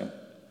saying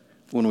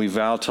when we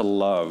vow to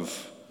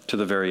love to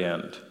the very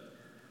end,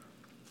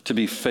 to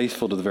be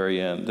faithful to the very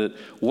end, that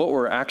what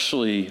we're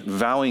actually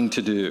vowing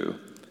to do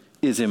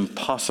is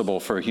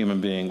impossible for a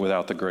human being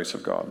without the grace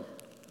of God.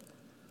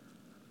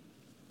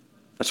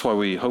 That's why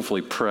we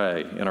hopefully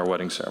pray in our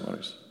wedding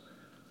ceremonies.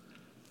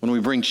 When we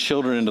bring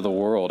children into the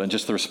world and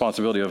just the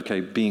responsibility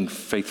of, being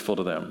faithful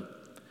to them.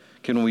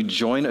 When we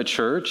join a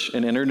church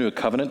and enter into a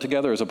covenant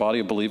together as a body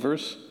of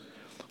believers,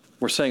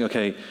 we're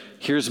saying,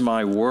 here's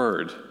my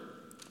word.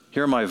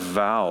 Here are my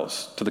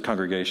vows to the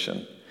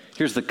congregation.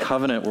 Here's the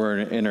covenant we're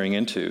entering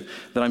into,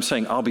 that I'm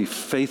saying I'll be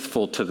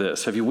faithful to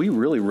this. Have we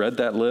really read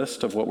that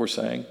list of what we're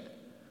saying?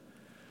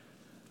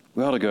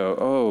 We ought to go,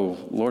 oh,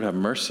 Lord, have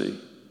mercy.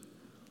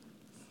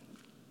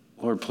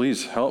 Lord,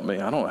 please help me.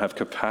 I don't have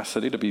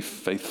capacity to be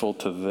faithful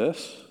to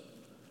this.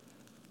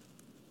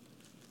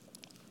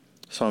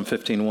 Psalm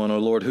 15:1, O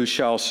Lord, who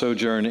shall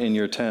sojourn in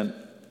your tent?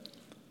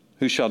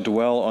 Who shall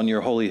dwell on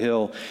your holy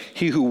hill?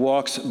 He who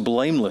walks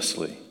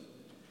blamelessly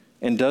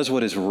and does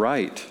what is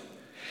right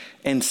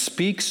and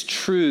speaks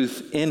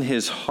truth in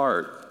his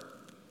heart.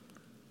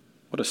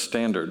 What a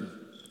standard.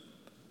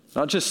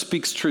 Not just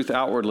speaks truth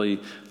outwardly,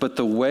 but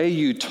the way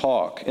you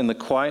talk in the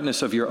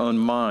quietness of your own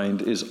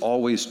mind is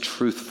always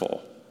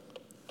truthful.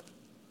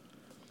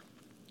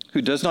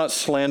 Who does not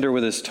slander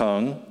with his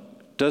tongue,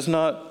 does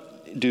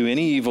not do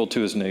any evil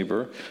to his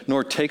neighbor,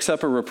 nor takes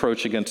up a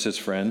reproach against his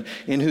friend,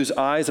 in whose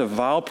eyes a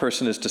vile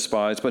person is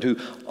despised, but who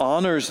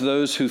honors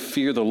those who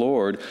fear the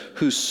Lord,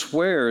 who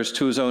swears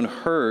to his own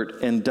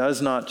hurt and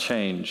does not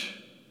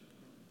change.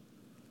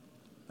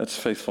 That's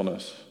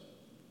faithfulness.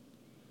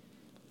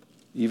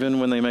 Even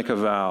when they make a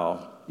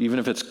vow, even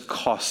if it's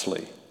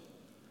costly,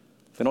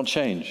 they don't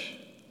change.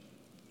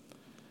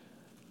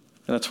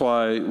 And that's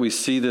why we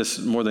see this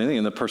more than anything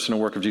in the person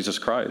and work of Jesus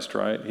Christ,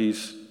 right?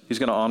 He's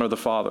going to honor the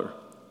Father.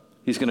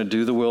 He's going to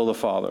do the will of the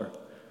Father.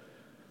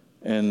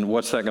 And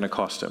what's that going to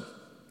cost him?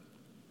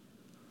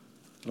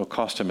 It'll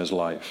cost him his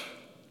life.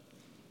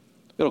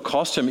 It'll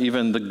cost him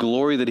even the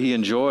glory that he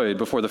enjoyed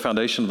before the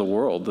foundation of the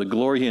world, the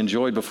glory he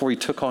enjoyed before he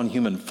took on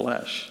human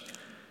flesh.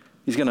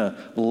 He's going to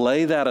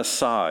lay that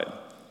aside,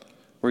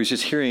 where he's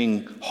just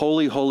hearing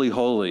holy, holy,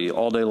 holy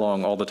all day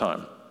long, all the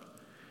time.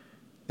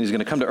 He's going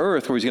to come to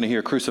earth where he's going to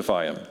hear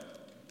crucify him,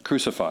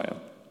 crucify him.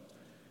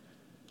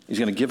 He's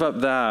going to give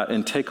up that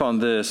and take on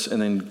this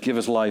and then give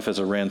his life as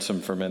a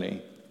ransom for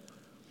many.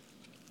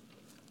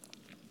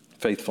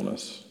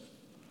 Faithfulness.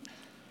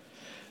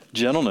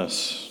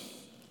 Gentleness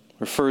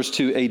refers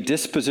to a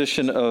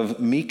disposition of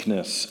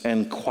meekness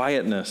and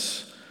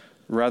quietness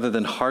rather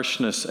than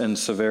harshness and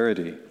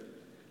severity.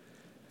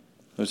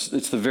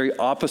 It's the very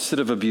opposite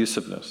of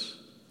abusiveness.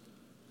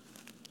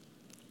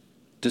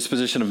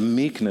 Disposition of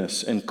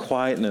meekness and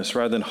quietness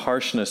rather than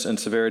harshness and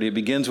severity. It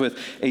begins with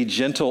a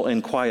gentle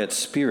and quiet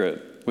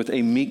spirit, with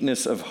a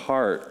meekness of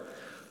heart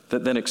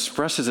that then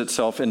expresses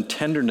itself in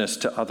tenderness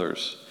to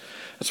others.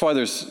 That's why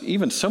there's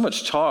even so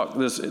much talk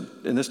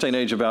in this day and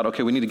age about,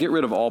 okay, we need to get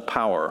rid of all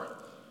power.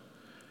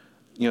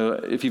 You know,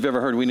 if you've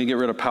ever heard, we need to get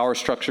rid of power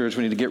structures,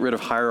 we need to get rid of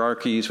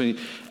hierarchies,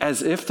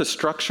 as if the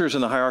structures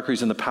and the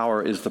hierarchies and the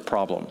power is the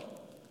problem,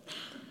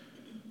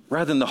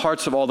 rather than the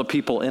hearts of all the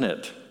people in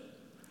it.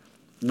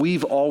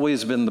 We've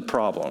always been the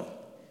problem,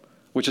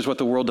 which is what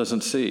the world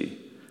doesn't see.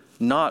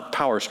 Not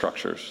power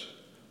structures,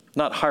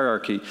 not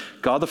hierarchy.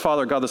 God the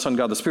Father, God the Son,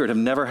 God the Spirit have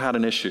never had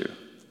an issue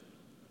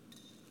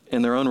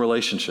in their own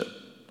relationship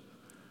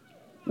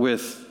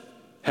with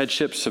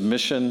headship,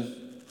 submission,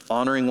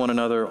 honoring one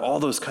another, all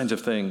those kinds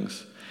of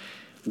things.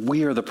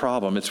 We are the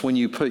problem. It's when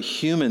you put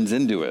humans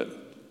into it.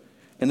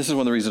 And this is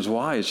one of the reasons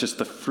why. It's just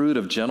the fruit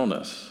of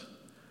gentleness.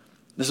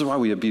 This is why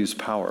we abuse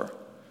power.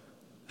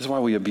 This is why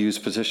we abuse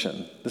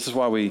position. This is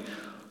why we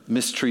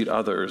mistreat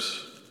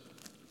others.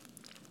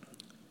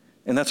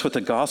 And that's what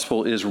the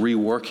gospel is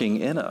reworking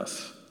in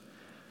us,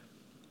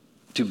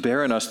 to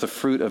bear in us the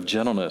fruit of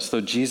gentleness.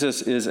 Though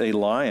Jesus is a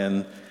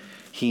lion,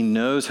 he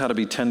knows how to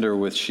be tender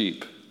with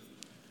sheep.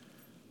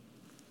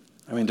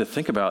 I mean, to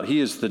think about, he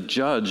is the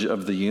judge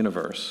of the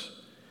universe,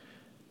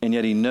 and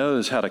yet he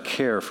knows how to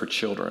care for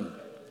children.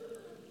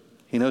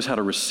 He knows how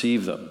to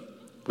receive them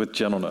with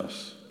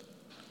gentleness.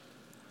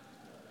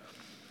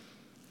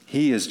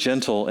 He is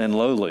gentle and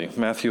lowly.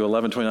 Matthew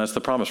 11:29, that's the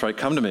promise, right?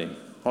 Come to me,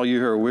 all you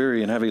who are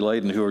weary and heavy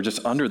laden, who are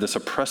just under this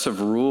oppressive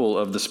rule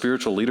of the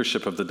spiritual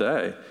leadership of the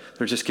day.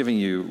 They're just giving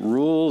you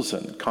rules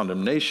and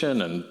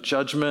condemnation and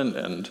judgment,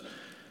 and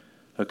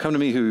come to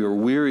me who are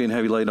weary and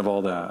heavy laden of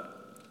all that,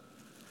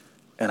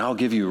 and I'll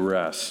give you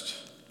rest.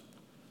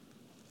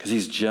 Because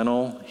he's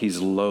gentle, he's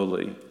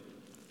lowly,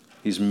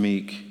 he's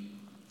meek.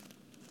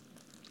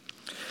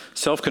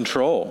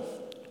 Self-control,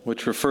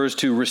 which refers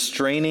to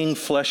restraining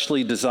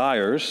fleshly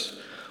desires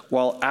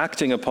while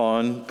acting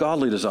upon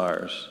godly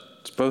desires.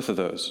 It's both of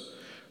those.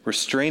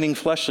 Restraining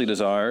fleshly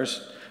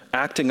desires,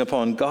 acting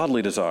upon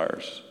godly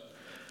desires.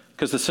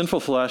 Because the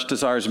sinful flesh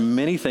desires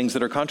many things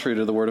that are contrary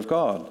to the Word of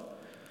God.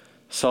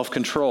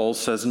 Self-control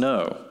says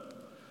no.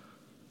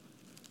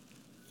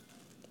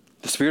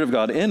 The Spirit of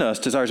God in us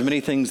desires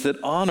many things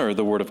that honor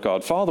the Word of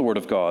God, follow the Word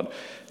of God,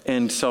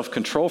 and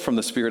self-control from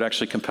the Spirit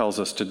actually compels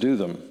us to do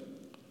them.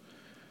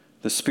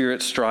 The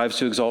Spirit strives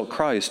to exalt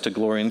Christ, to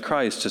glory in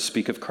Christ, to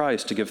speak of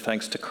Christ, to give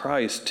thanks to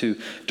Christ, to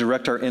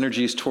direct our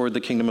energies toward the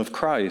kingdom of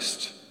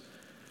Christ.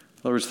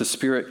 In other words, the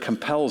Spirit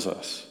compels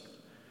us,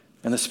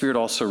 and the Spirit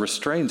also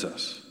restrains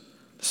us.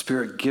 The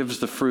Spirit gives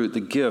the fruit, the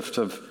gift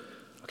of,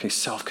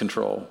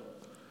 self-control.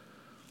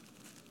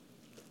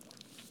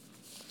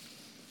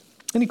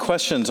 Any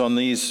questions on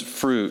these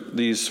fruit,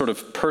 these sort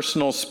of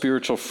personal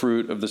spiritual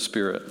fruit of the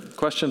Spirit?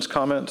 Questions,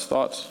 comments,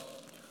 thoughts?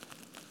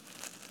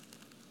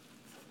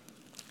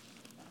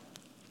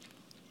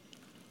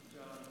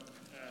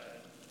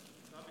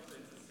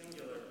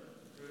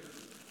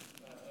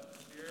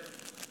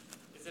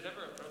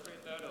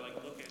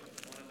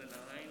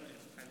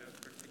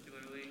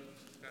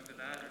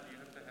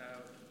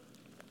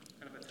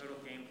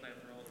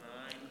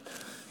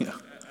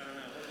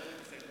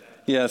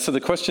 Yeah, so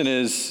the question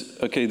is,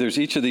 there's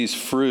each of these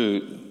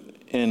fruit,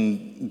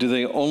 and do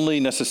they only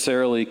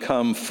necessarily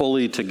come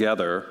fully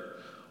together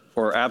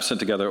or absent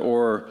together,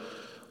 or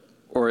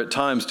at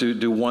times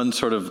do one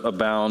sort of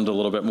abound a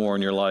little bit more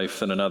in your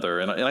life than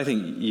another? And I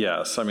think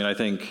yes. I mean, I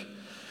think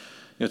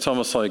it's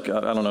almost like,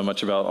 I don't know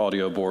much about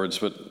audio boards,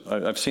 but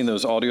I've seen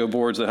those audio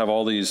boards that have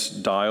all these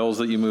dials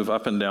that you move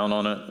up and down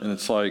on it, and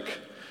it's like,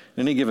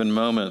 in any given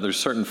moment, there's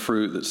certain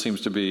fruit that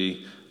seems to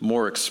be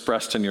more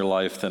expressed in your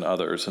life than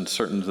others, and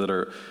certain that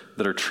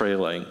are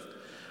trailing.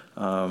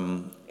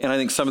 And I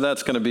think some of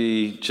that's going to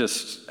be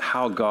just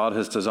how God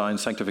has designed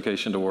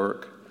sanctification to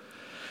work,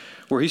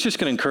 where he's just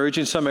going to encourage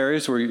you in some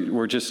areas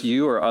where just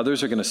you or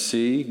others are going to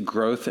see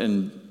growth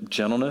in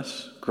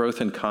gentleness,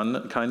 growth in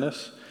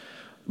kindness,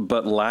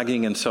 but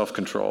lagging in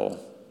self-control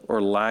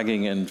or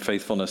lagging in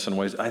faithfulness in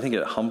ways. I think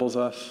it humbles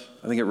us.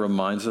 I think it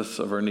reminds us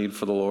of our need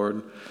for the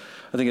Lord.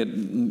 I think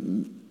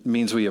it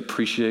means we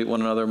appreciate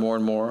one another more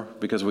and more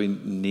because we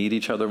need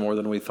each other more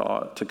than we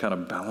thought to kind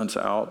of balance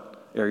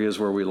out areas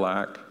where we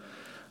lack.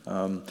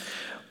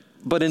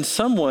 But in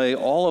some way,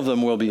 all of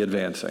them will be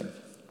advancing.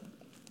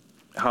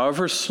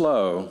 However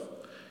slow,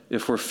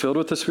 if we're filled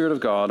with the Spirit of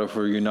God, if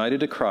we're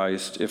united to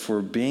Christ, if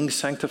we're being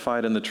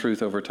sanctified in the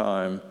truth over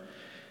time,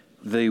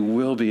 they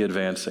will be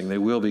advancing. They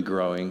will be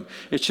growing.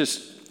 It's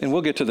just, and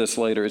we'll get to this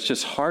later, it's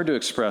just hard to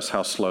express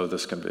how slow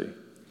this can be,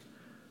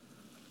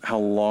 how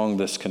long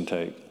this can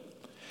take.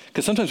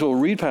 Because sometimes we'll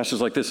read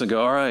passages like this and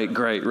go, all right,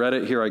 great, read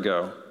it, here I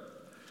go.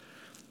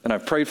 And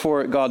I've prayed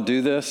for it, God,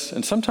 do this.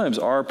 And sometimes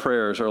our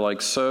prayers are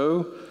like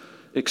so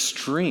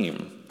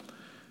extreme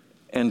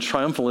and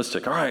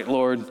triumphalistic. All right,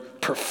 Lord,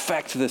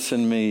 perfect this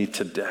in me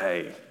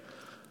today.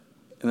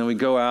 And then we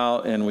go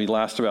out and we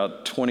last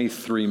about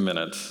 23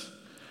 minutes.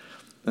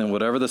 And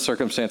whatever the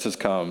circumstances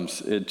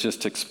comes, it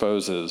just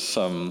exposes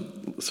some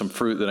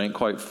fruit that ain't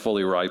quite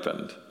fully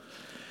ripened.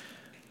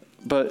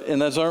 And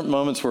those aren't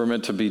moments where we're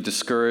meant to be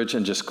discouraged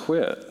and just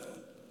quit,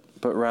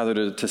 but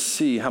rather to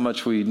see how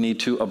much we need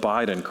to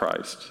abide in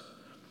Christ.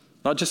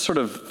 Not just sort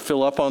of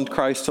fill up on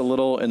Christ a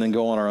little and then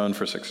go on our own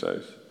for 6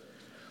 days,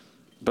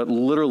 but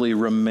literally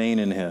remain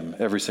in him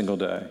every single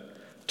day.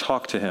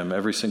 Talk to him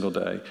every single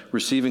day,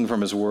 receiving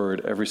from his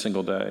word every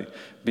single day,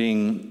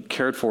 being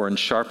cared for and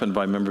sharpened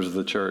by members of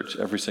the church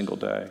every single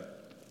day.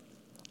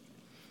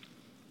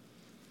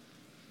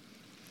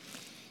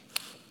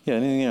 Yeah,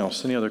 anything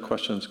else? Any other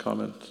questions,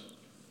 comments?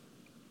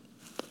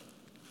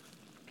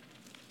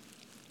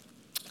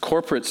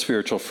 Corporate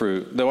spiritual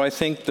fruit, though I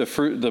think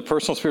the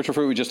personal spiritual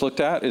fruit we just looked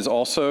at is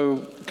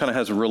also kind of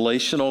has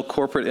relational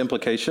corporate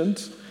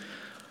implications.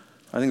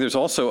 I think there's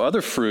also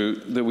other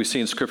fruit that we see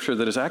in Scripture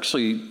that is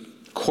actually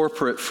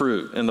corporate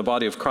fruit in the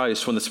body of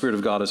Christ when the Spirit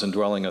of God is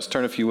indwelling us.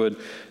 Turn, if you would,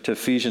 to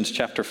Ephesians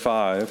chapter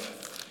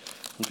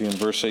 5. We'll be in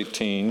verse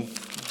 18.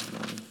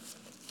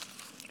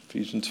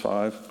 Ephesians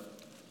 5.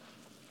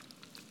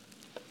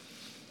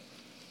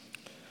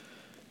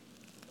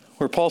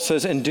 Where Paul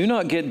says, "And do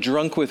not get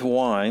drunk with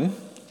wine,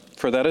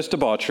 for that is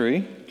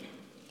debauchery,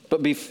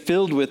 but be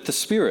filled with the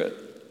Spirit."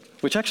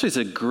 Which actually is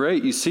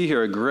you see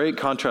here a great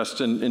contrast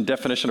in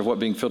definition of what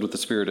being filled with the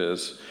Spirit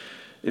is.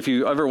 If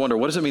you ever wonder,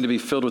 what does it mean to be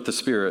filled with the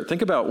Spirit?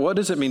 Think about, what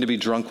does it mean to be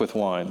drunk with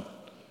wine?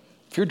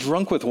 If you're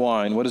drunk with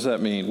wine, what does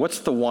that mean? What's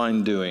the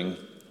wine doing?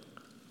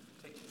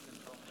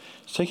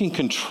 It's taking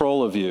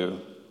control of you.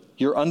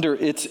 You're under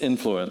its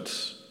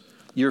influence.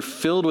 You're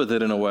filled with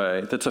it in a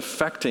way that's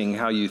affecting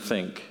how you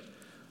think,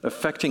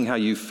 affecting how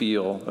you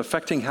feel,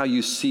 affecting how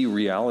you see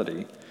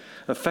reality,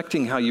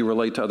 affecting how you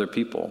relate to other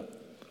people.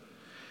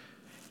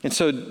 And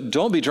so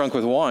don't be drunk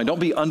with wine. Don't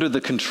be under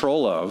the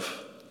control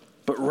of,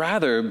 but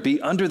rather be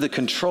under the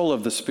control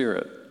of the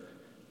Spirit.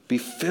 Be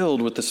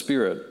filled with the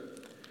Spirit.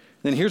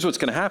 Then here's what's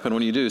going to happen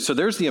when you do. So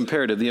there's the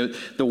imperative.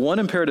 The one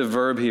imperative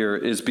verb here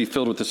is be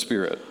filled with the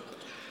Spirit.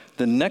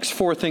 The next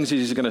 4 things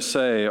he's going to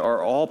say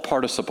are all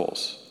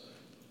participles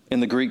in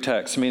the Greek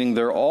text, meaning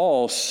they're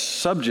all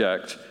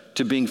subject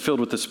to being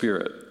filled with the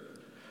Spirit.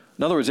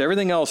 In other words,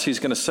 everything else he's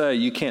going to say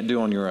you can't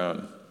do on your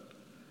own.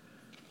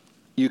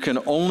 You can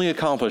only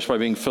accomplish by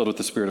being filled with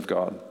the Spirit of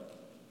God.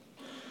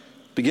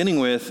 Beginning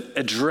with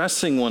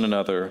addressing one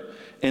another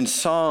in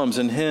psalms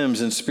and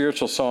hymns and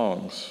spiritual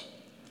songs,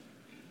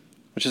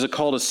 which is a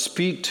call to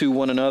speak to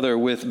one another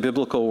with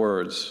biblical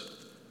words,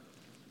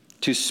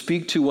 to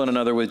speak to one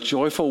another with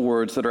joyful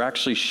words that are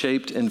actually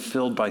shaped and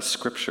filled by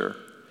Scripture,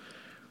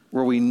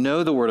 where we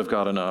know the Word of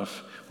God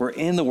enough, we're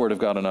in the Word of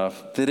God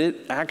enough, that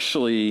it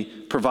actually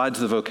provides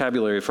the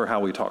vocabulary for how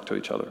we talk to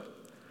each other.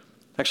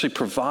 Actually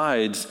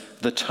provides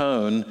the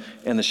tone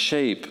and the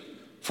shape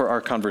for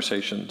our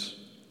conversations.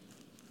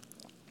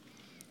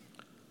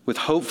 With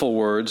hopeful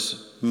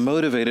words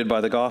motivated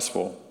by the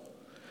gospel.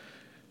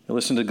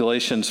 Listen to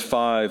Galatians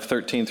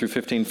 5:13 through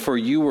 15. "For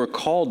you were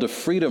called to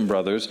freedom,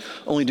 brothers,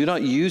 only do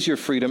not use your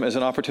freedom as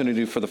an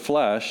opportunity for the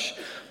flesh,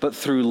 but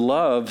through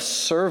love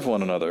serve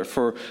one another.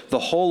 For the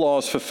whole law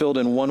is fulfilled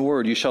in one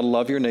word, you shall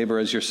love your neighbor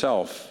as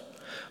yourself.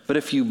 But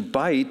if you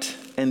bite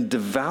and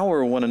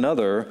devour one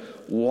another,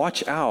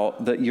 watch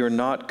out that you're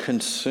not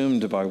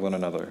consumed by one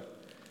another."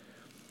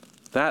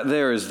 That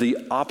there is the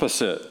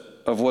opposite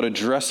of what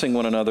addressing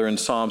one another in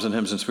psalms and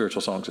hymns and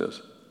spiritual songs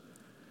is.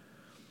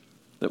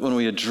 That when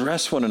we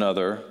address one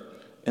another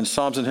in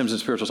psalms and hymns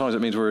and spiritual songs,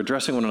 it means we're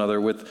addressing one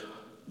another with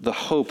the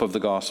hope of the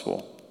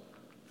gospel,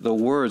 the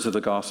words of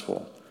the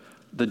gospel,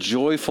 the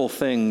joyful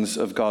things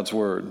of God's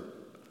word,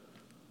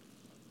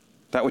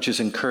 that which is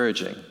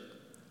encouraging.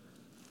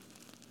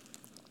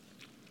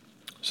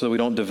 so that we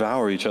don't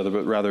devour each other,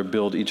 but rather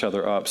build each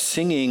other up.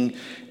 Singing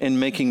and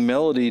making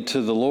melody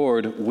to the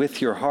Lord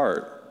with your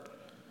heart.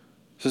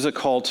 This is a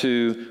call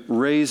to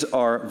raise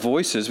our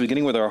voices,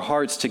 beginning with our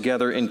hearts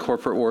together in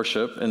corporate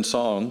worship and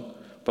song,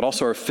 but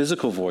also our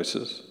physical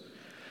voices.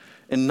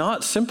 And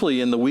not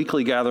simply in the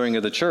weekly gathering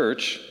of the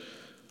church,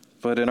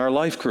 but in our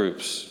life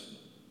groups,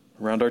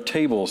 around our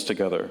tables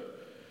together.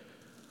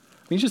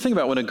 You just think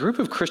about when a group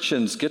of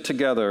Christians get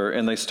together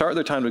and they start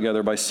their time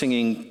together by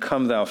singing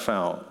Come Thou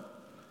Fount,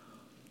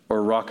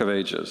 or Rock of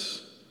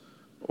Ages,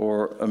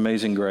 or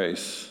Amazing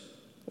Grace,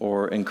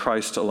 or In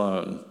Christ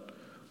Alone,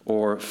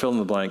 or fill in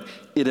the blank,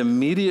 it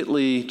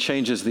immediately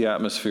changes the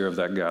atmosphere of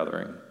that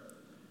gathering.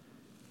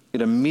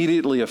 It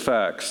immediately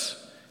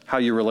affects how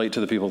you relate to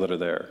the people that are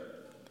there.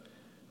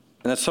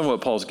 And that's some of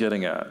what Paul's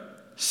getting at.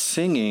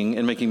 Singing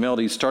and making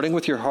melodies, starting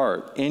with your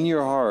heart, in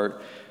your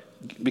heart,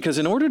 because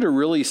in order to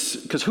really,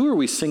 because who are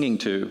we singing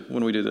to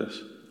when we do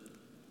this?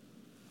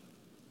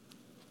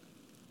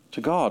 To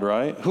God,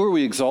 right? Who are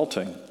we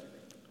exalting?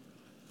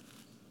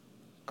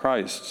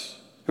 Christ.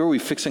 Who are we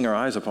fixing our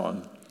eyes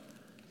upon?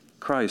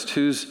 Christ.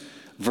 Whose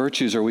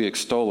virtues are we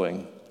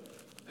extolling?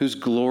 Whose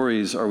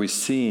glories are we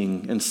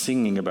seeing and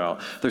singing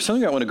about? There's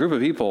something about when a group of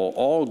people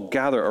all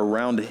gather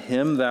around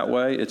him that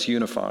way, it's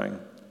unifying.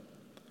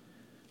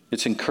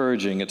 It's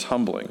encouraging, it's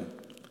humbling.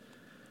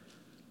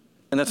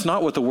 And that's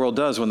not what the world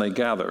does when they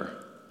gather.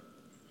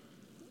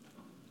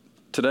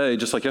 Today,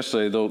 just like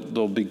yesterday,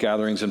 there'll be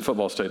gatherings in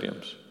football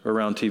stadiums or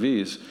around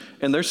TVs.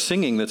 And there's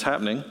singing that's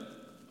happening.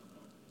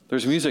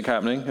 There's music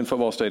happening in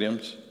football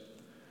stadiums.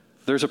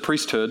 There's a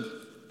priesthood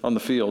on the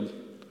field.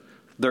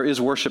 There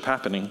is worship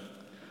happening.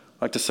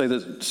 I like to say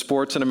that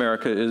sports in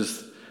America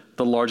is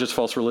the largest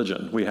false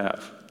religion we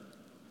have.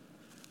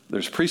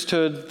 There's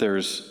priesthood,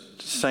 there's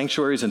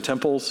sanctuaries and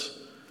temples,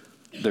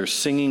 there's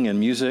singing and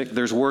music,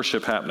 there's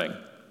worship happening.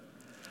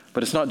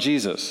 But it's not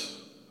Jesus.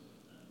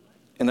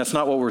 And that's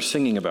not what we're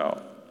singing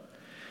about.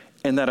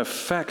 And that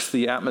affects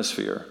the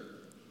atmosphere.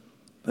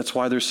 That's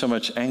why there's so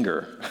much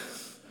anger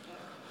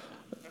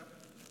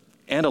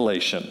and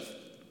elation.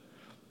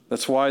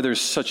 That's why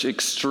there's such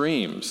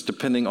extremes,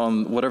 depending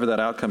on whatever that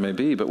outcome may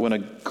be. But when a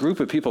group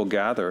of people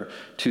gather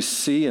to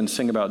see and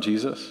sing about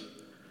Jesus,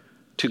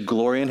 to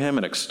glory in him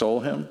and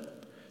extol him,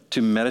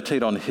 to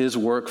meditate on his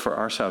work for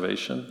our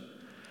salvation,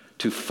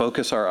 to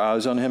focus our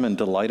eyes on him and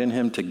delight in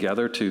him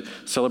together, to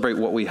celebrate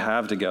what we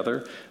have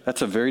together,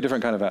 that's a very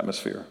different kind of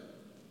atmosphere.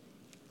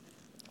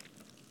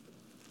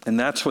 And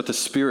that's what the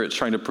Spirit's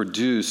trying to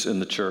produce in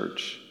the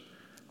church.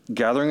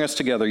 Gathering us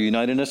together,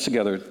 uniting us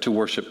together to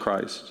worship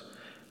Christ.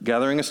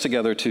 Gathering us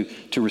together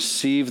to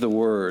receive the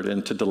word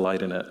and to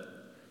delight in it.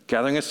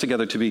 Gathering us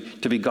together to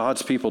be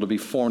God's people, to be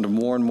formed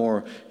more and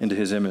more into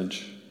his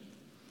image.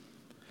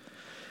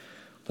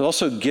 But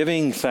also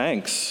giving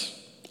thanks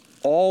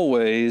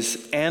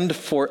always and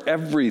for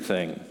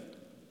everything.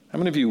 How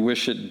many of you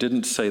wish it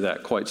didn't say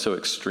that quite so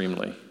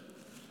extremely?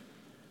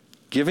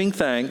 Giving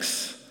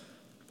thanks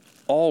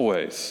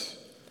always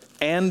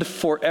and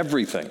for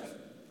everything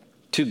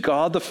to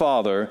God the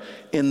Father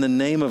in the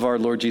name of our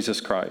Lord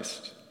Jesus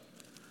Christ.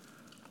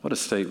 What a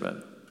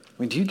statement.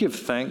 I mean, do you give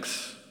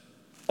thanks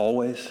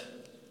always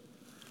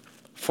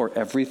for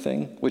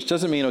everything? Which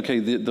doesn't mean, okay,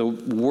 the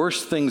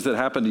worst things that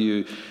happen to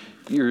you,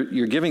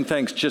 you're giving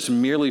thanks just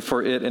merely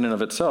for it in and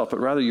of itself, but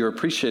rather you're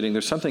appreciating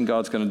there's something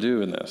God's going to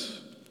do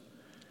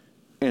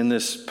in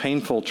this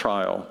painful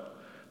trial.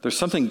 There's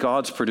something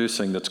God's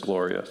producing that's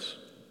glorious.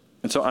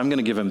 And so I'm going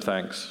to give him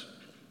thanks.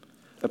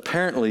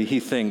 Apparently, he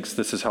thinks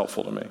this is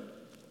helpful to me.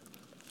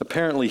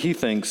 Apparently, he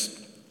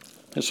thinks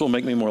this will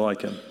make me more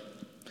like him.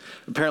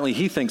 Apparently,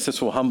 he thinks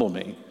this will humble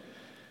me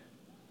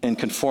and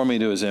conform me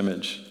to his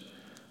image.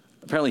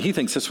 Apparently, he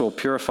thinks this will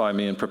purify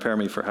me and prepare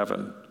me for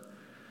heaven.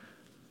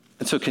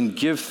 And so can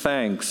give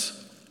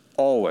thanks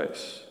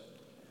always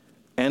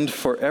and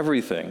for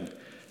everything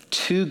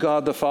to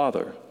God the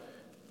Father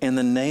in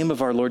the name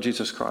of our Lord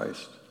Jesus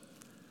Christ.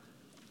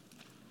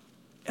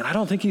 And I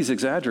don't think he's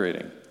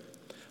exaggerating,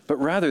 but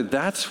rather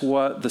that's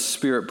what the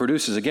Spirit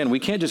produces. Again, we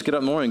can't just get up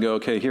in the morning and go,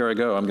 okay, here I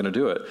go, I'm going to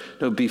do it.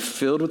 No, be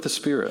filled with the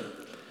Spirit.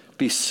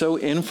 Be so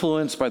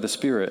influenced by the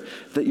Spirit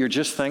that you're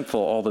just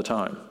thankful all the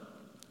time.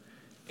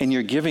 And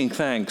you're giving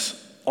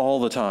thanks all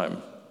the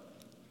time.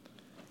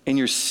 And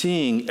you're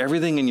seeing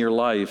everything in your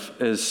life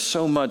as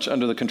so much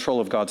under the control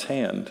of God's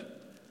hand.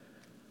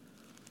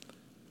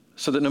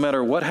 So that no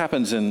matter what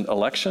happens in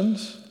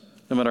elections,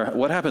 no matter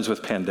what happens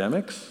with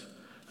pandemics,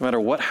 no matter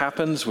what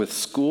happens with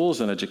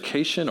schools and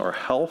education or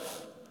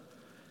health,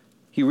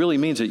 he really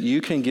means that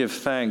you can give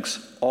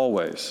thanks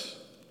always,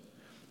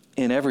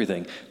 in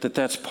everything.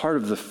 That's part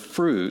of the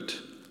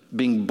fruit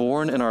being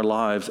born in our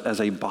lives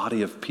as a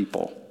body of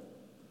people.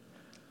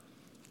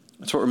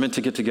 That's what we're meant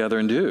to get together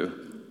and do.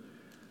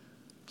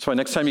 That's why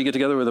next time you get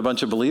together with a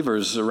bunch of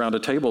believers around a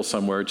table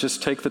somewhere,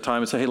 just take the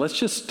time and say, hey, let's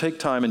just take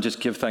time and just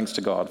give thanks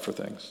to God for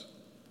things.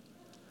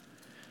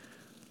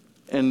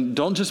 And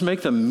don't just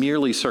make them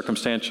merely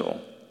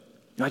circumstantial.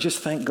 I just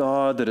thank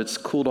God that it's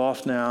cooled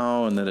off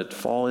now and that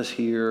fall is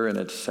here and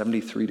it's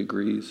 73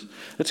 degrees.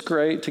 It's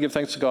great to give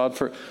thanks to God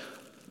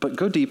but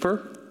go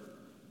deeper.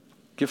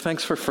 Give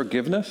thanks for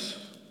forgiveness,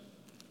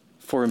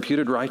 for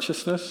imputed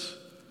righteousness,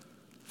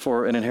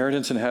 for an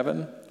inheritance in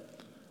heaven,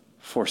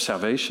 for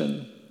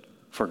salvation,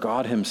 for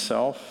God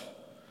himself,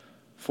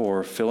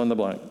 for fill in the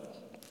blank.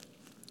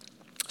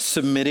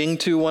 Submitting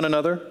to one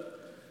another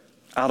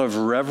out of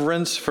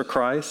reverence for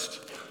Christ.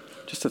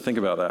 Just to think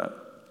about that.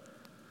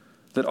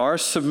 That our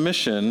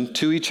submission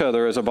to each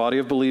other as a body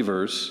of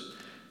believers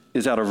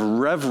is out of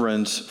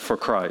reverence for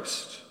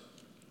Christ.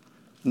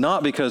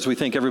 Not because we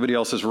think everybody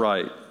else is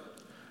right.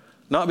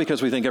 Not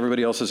because we think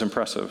everybody else is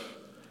impressive.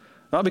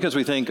 Not because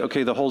we think,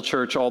 okay, the whole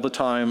church all the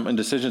time and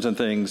decisions and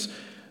things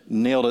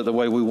nailed it the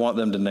way we want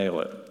them to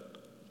nail it.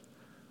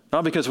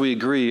 Not because we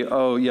agree,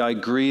 oh yeah, I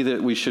agree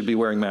that we should be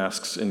wearing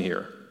masks in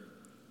here.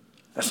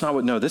 That's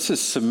not no, this is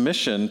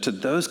submission to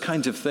those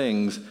kinds of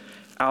things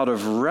out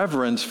of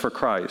reverence for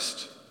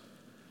Christ.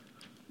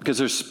 Because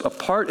there's a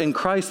part in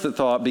Christ that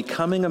thought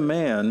becoming a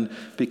man,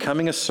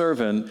 becoming a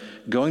servant,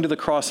 going to the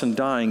cross and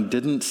dying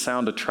didn't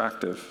sound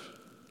attractive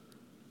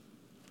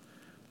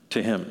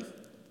to him.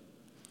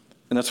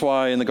 And that's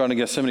why in the Garden of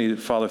Gethsemane,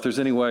 Father, if there's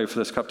any way for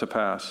this cup to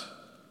pass,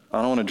 I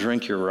don't want to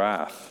drink your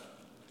wrath.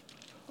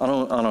 I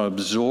don't want to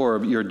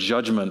absorb your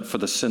judgment for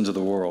the sins of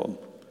the world.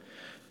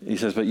 He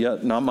says, but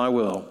yet not my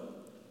will,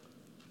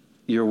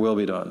 your will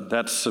be done.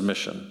 That's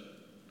submission.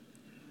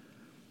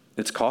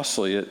 It's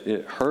costly,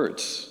 it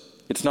hurts.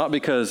 It's not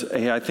because,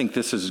 hey, I think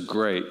this is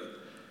great.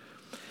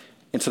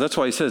 And so that's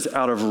why he says,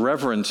 out of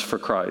reverence for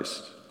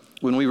Christ.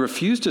 When we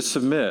refuse to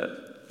submit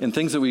in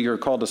things that we are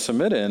called to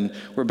submit in,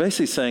 we're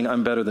basically saying,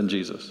 I'm better than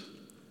Jesus.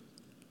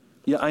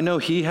 Yeah, I know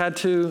he had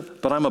to,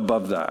 but I'm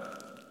above that.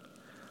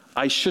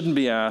 I shouldn't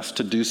be asked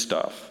to do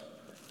stuff,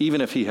 even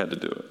if he had to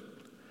do it.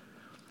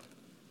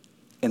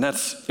 And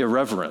that's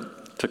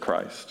irreverent to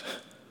Christ.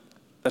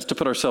 That's to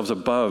put ourselves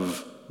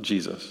above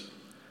Jesus.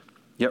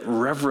 Yet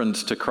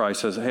reverence to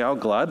Christ says, hey, I'll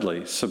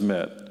gladly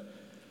submit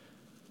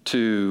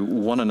to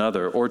one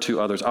another or to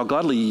others. I'll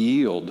gladly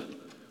yield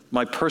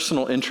my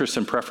personal interests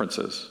and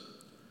preferences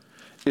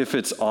if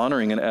it's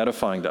honoring and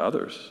edifying to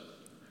others.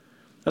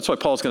 That's why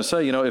Paul's going to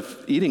say,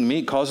 if eating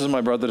meat causes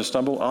my brother to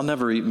stumble, I'll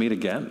never eat meat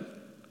again.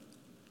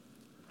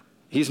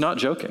 He's not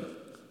joking.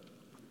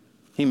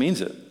 He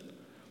means it.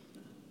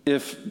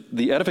 If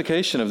the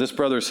edification of this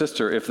brother or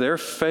sister, if their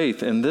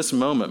faith in this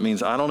moment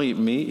means I don't eat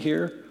meat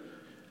here,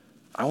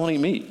 I won't eat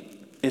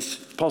meat.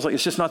 Paul's like,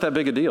 it's just not that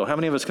big a deal. How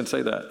many of us can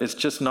say that? It's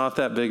just not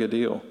that big a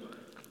deal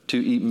to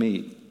eat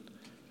meat.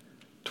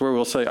 To where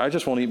we'll say, I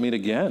just won't eat meat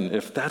again.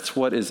 If that's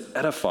what is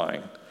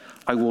edifying,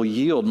 I will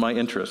yield my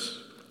interests,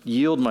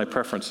 yield my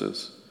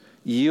preferences,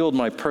 yield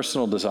my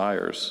personal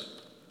desires.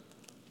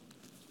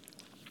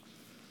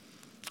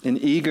 In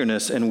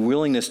eagerness and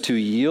willingness to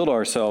yield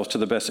ourselves to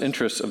the best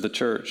interests of the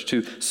church,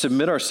 to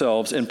submit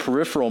ourselves in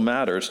peripheral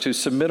matters, to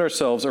submit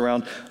ourselves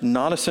around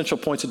non-essential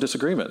points of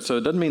disagreement. So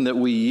it doesn't mean that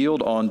we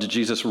yield on to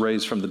Jesus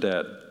raised from the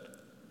dead.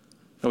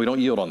 No, we don't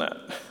yield on that.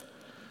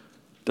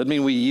 Doesn't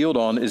mean we yield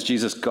on is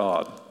Jesus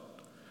God,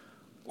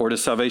 or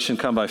does salvation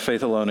come by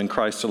faith alone in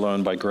Christ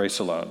alone, by grace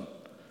alone.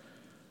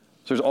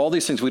 So there's all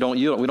these things we don't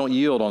yield on. We don't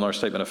yield on our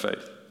statement of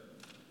faith.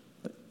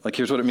 Like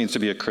here's what it means to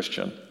be a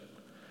Christian.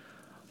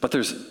 But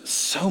there's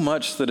so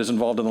much that is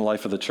involved in the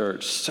life of the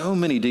church, so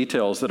many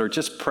details that are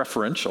just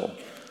preferential,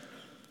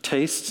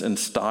 tastes and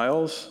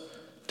styles,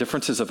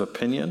 differences of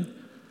opinion.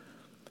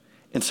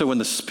 And so when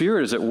the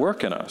Spirit is at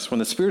work in us, when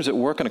the Spirit is at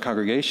work in a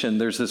congregation,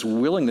 there's this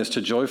willingness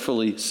to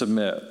joyfully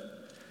submit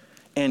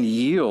and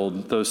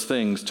yield those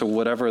things to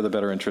whatever the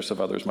better interests of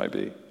others might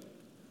be.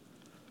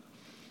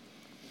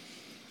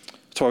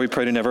 That's why we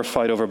pray to never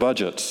fight over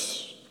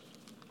budgets.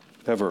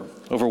 Ever.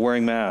 Over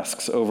wearing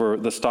masks, over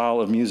the style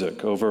of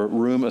music, over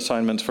room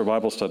assignments for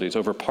Bible studies,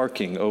 over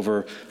parking,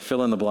 over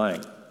fill in the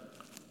blank.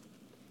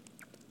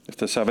 If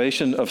the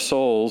salvation of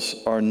souls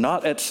are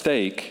not at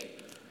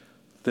stake,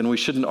 then we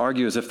shouldn't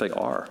argue as if they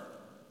are.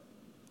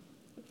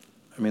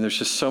 I mean, there's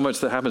just so much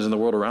that happens in the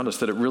world around us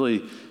that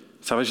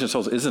salvation of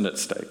souls isn't at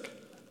stake.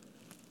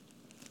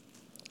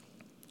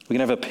 We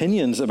can have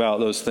opinions about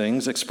those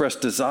things, express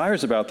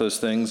desires about those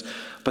things,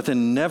 but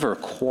then never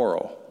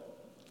quarrel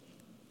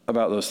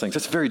about those things.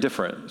 It's very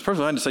different. It's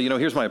perfectly fine to say,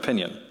 here's my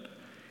opinion.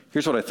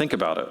 Here's what I think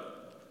about it.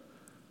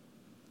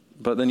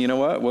 But then you know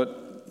what?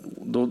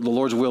 The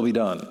Lord's will be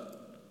done.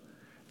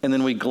 And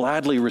then we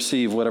gladly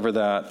receive whatever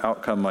that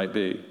outcome might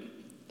be.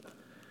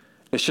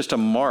 It's just a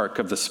mark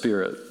of the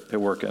Spirit at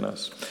work in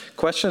us.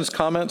 Questions,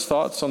 comments,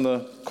 thoughts on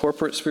the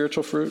corporate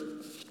spiritual fruit?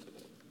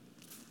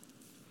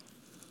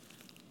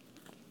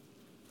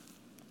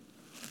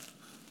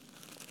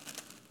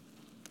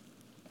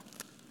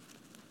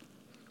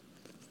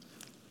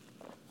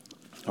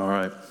 All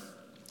right.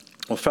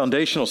 Well,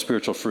 foundational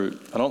spiritual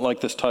fruit. I don't like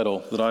this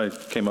title that I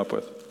came up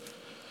with.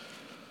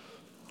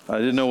 I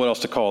didn't know what else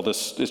to call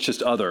this. It's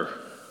just other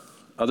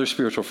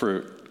spiritual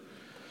fruit.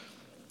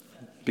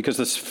 Because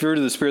the fruit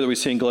of the Spirit that we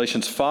see in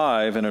Galatians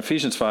 5 and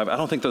Ephesians 5, I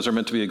don't think those are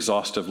meant to be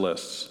exhaustive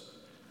lists.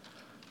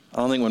 I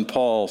don't think when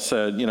Paul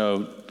said,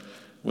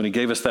 when he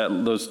gave us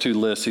those two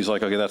lists, he's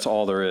like, okay, that's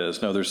all there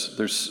is. No,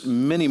 there's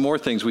many more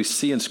things we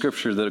see in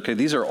Scripture that, okay,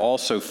 these are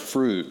also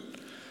fruit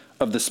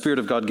of the Spirit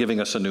of God giving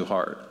us a new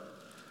heart,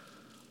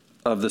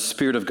 of the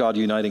Spirit of God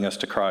uniting us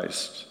to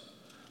Christ,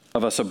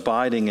 of us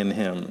abiding in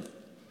him,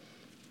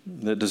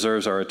 that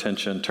deserves our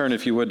attention. Turn,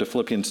 if you would, to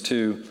Philippians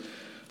 2.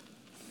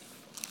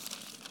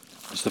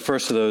 The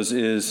first of those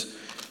is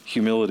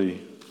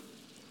humility.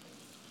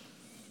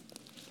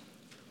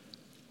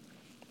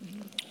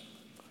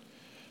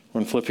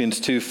 In Philippians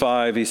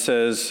 2:5, he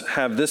says,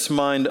 have this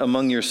mind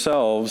among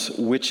yourselves,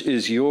 which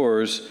is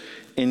yours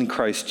in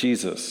Christ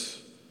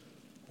Jesus.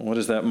 What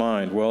is that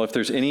mind? Well, if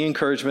there's any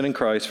encouragement in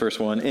Christ, verse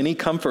 1, any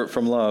comfort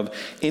from love,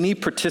 any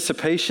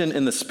participation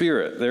in the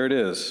Spirit, there it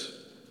is,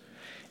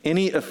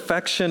 any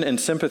affection and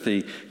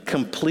sympathy,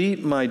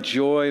 complete my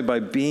joy by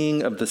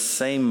being of the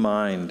same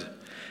mind,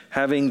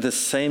 having the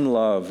same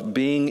love,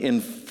 being in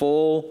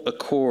full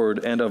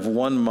accord and of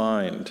one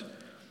mind.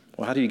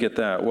 Well, how do you get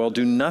that? Well,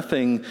 do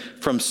nothing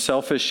from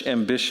selfish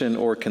ambition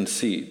or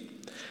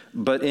conceit,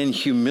 but in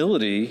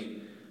humility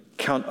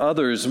count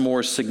others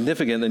more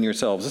significant than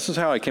yourselves. This is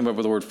how I came up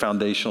with the word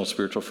foundational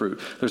spiritual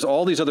fruit. There's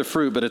all these other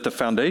fruit, but at the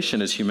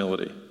foundation is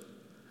humility.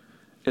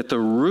 At the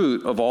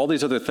root of all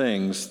these other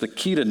things, the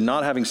key to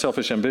not having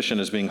selfish ambition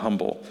is being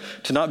humble.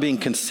 To not being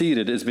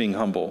conceited is being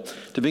humble.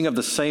 To being of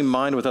the same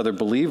mind with other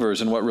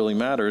believers in what really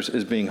matters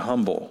is being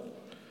humble.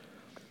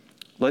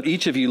 Let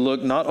each of you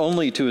look not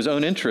only to his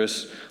own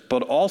interests,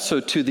 but also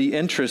to the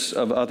interests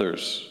of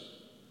others.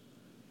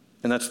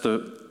 And that's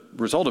the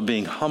result of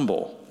being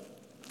humble.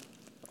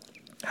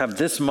 Have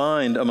this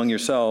mind among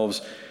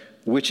yourselves,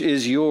 which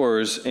is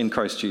yours in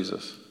Christ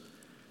Jesus.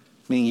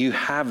 Meaning you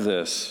have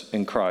this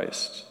in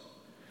Christ.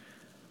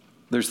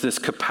 There's this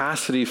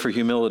capacity for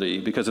humility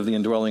because of the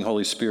indwelling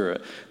Holy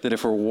Spirit, that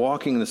if we're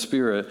walking in the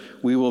Spirit,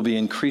 we will be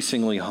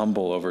increasingly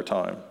humble over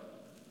time.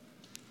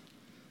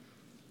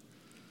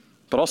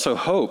 But also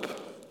hope.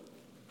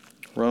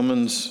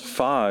 Romans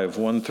 5,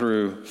 1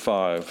 through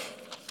 5.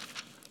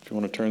 If you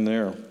want to turn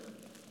there.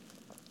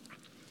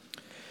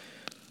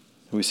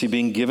 We see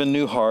being given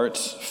new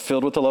hearts,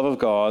 filled with the love of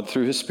God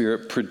through his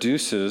Spirit,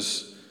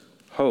 produces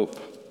hope.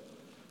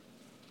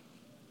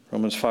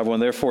 Romans 5:1,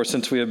 therefore,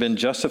 since we have been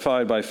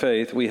justified by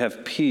faith, we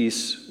have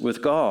peace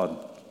with God.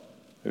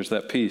 There's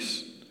that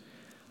peace.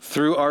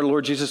 Through our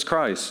Lord Jesus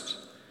Christ.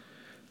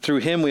 Through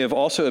him we have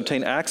also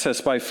obtained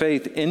access by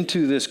faith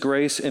into this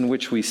grace in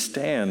which we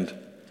stand.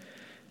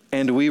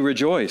 And we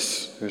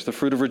rejoice. There's the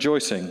fruit of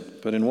rejoicing.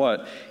 But in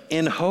what?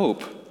 In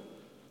hope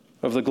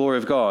of the glory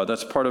of God.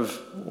 That's part of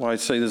why I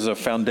say this is a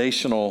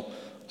foundational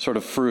sort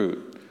of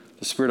fruit.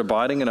 The Spirit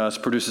abiding in us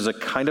produces a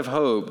kind of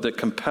hope that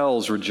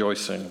compels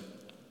rejoicing.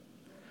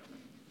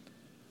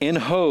 In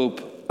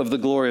hope of the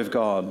glory of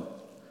God.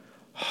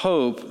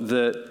 Hope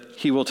that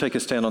he will take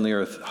his stand on the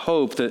earth.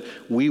 Hope that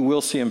we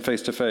will see him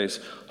face to face.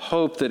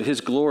 Hope that his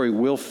glory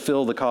will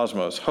fill the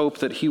cosmos. Hope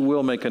that he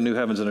will make a new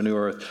heavens and a new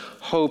earth.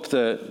 Hope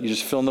that, you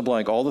just fill in the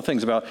blank, all the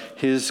things about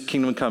his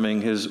kingdom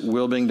coming, his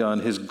will being done,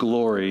 his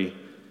glory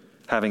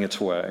having its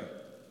way.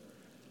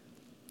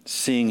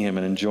 Seeing him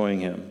and enjoying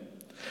him.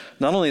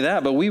 Not only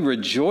that, but we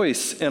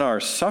rejoice in our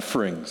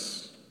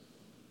sufferings.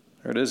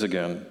 There it is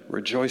again,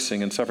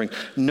 rejoicing in suffering,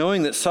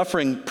 knowing that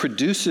suffering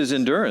produces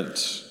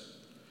endurance.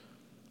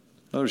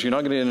 In other words, you're not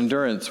going to get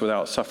endurance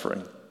without suffering.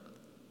 You're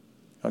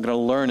not going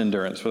to learn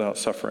endurance without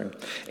suffering.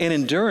 And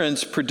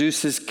endurance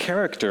produces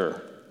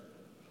character.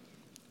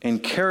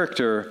 And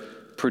character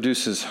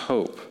produces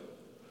hope.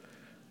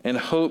 And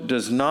hope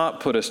does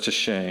not put us to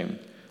shame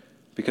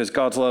because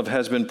God's love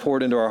has been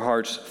poured into our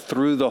hearts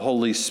through the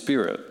Holy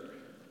Spirit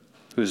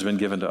who has been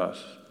given to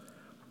us.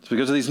 It's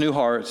because of these new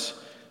hearts,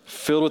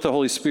 filled with the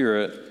Holy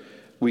Spirit,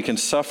 we can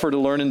suffer to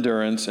learn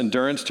endurance,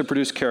 endurance to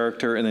produce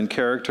character, and then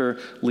character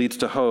leads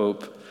to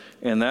hope.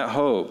 And that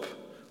hope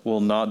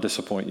will not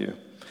disappoint you.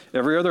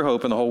 Every other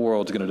hope in the whole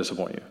world is going to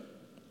disappoint you.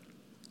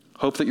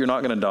 Hope that you're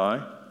not going to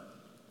die.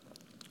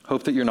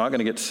 Hope that you're not going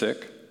to get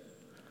sick.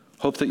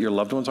 Hope that your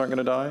loved ones aren't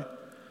going to die.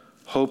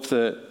 Hope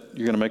that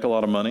you're going to make a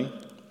lot of money.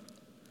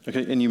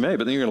 Okay, and you may,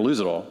 but then you're going to lose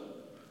it all.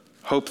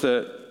 Hope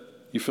that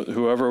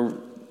whoever,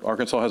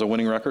 Arkansas has a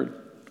winning record.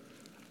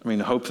 I mean,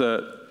 hope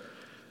that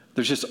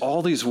there's just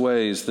all these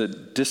ways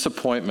that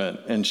disappointment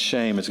and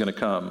shame is going to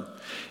come.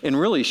 And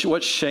really,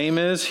 what shame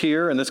is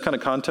here in this kind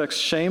of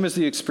context, shame is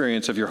the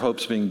experience of your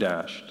hopes being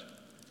dashed.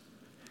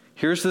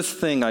 Here's this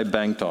thing I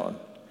banked on.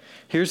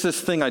 Here's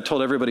this thing I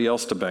told everybody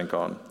else to bank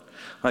on.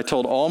 I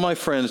told all my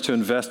friends to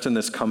invest in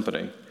this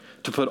company,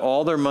 to put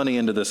all their money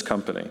into this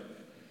company.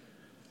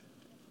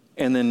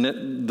 And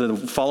then the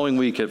following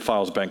week it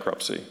files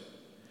bankruptcy.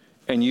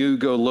 And you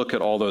go look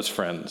at all those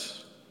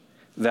friends.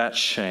 That's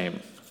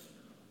shame.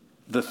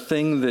 The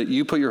thing that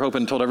you put your hope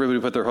in, told everybody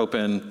to put their hope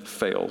in,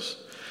 fails.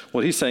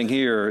 What he's saying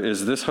here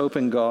is this hope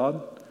in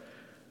God,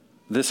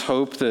 this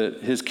hope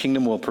that his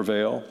kingdom will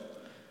prevail,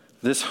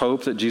 this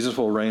hope that Jesus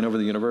will reign over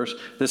the universe,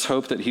 this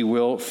hope that he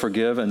will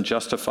forgive and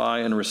justify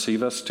and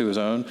receive us to his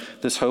own,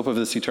 this hope of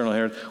this eternal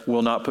inheritance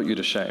will not put you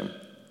to shame.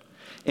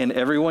 And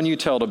everyone you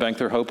tell to bank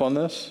their hope on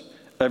this,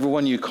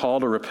 everyone you call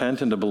to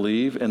repent and to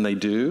believe, and they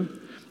do,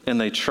 and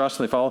they trust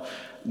and they follow,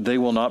 they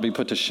will not be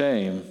put to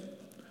shame.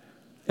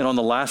 And on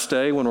the last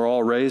day, when we're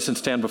all raised and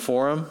stand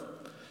before him,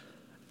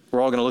 we're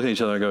all going to look at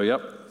each other and go,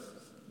 yep,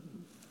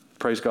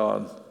 praise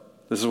God.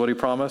 This is what he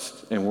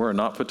promised, and we're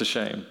not put to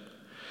shame.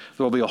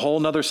 There will be a whole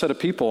nother set of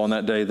people on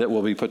that day that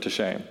will be put to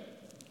shame.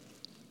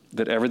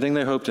 That everything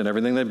they hoped in,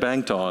 everything they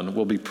banked on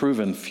will be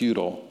proven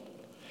futile.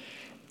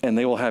 And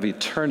they will have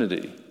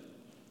eternity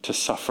to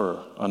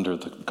suffer under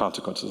the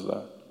consequences of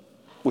that.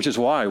 Which is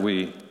why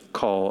we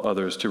call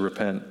others to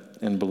repent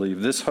and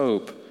believe. This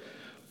hope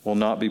will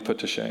not be put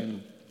to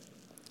shame.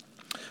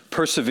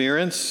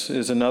 Perseverance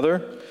is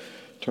another.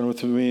 Turn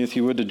with me, if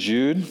you would, to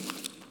Jude.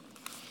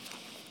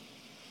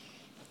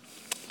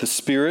 The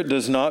Spirit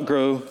does not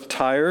grow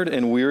tired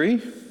and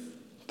weary.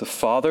 The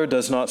Father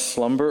does not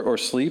slumber or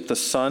sleep. The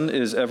Son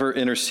is ever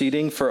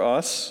interceding for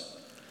us.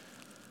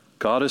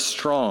 God is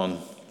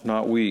strong,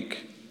 not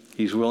weak.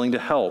 He's willing to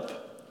help.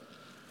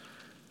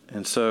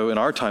 And so in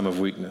our time of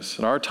weakness,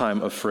 in our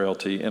time of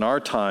frailty, in our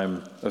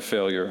time of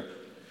failure,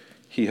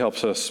 he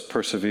helps us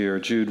persevere.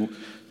 Jude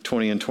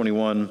 20 and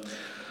 21.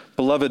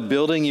 Beloved,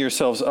 building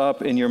yourselves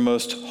up in your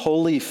most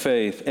holy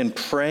faith and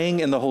praying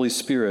in the Holy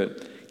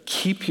Spirit,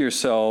 keep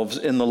yourselves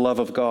in the love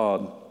of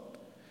God,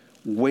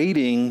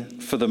 waiting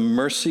for the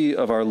mercy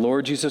of our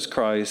Lord Jesus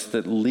Christ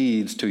that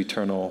leads to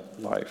eternal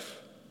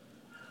life.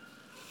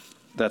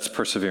 That's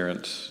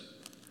perseverance.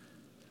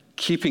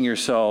 Keeping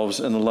yourselves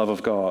in the love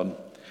of God,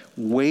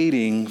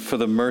 waiting for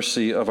the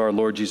mercy of our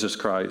Lord Jesus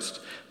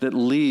Christ that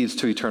leads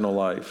to eternal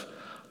life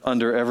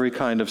under every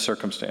kind of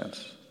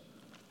circumstance.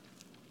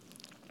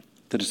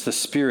 That it's the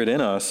Spirit in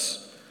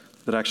us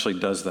that actually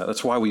does that.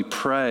 That's why we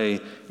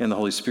pray in the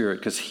Holy Spirit,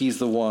 because he's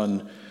the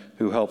one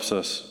who helps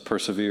us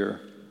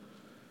persevere.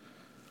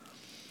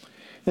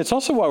 It's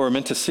also why we're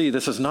meant to see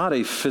this is not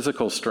a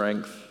physical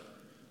strength.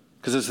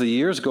 Because as the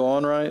years go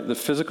on, right, the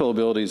physical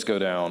abilities go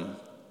down.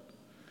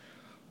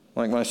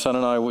 Like my son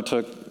and I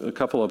took a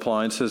couple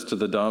appliances to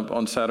the dump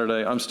on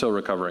Saturday. I'm still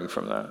recovering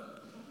from that.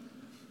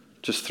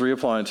 Just 3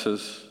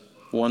 appliances,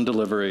 1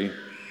 delivery,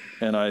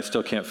 and I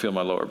still can't feel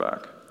my lower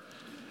back.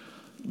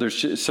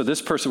 So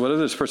this person, whatever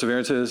this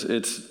perseverance is,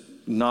 it's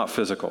not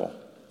physical.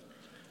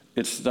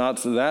 It's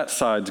not, that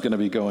side's going to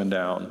be going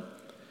down.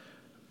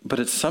 But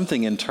it's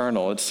something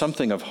internal. It's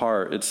something of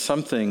heart. It's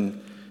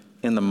something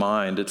in the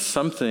mind. It's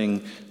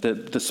something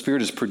that the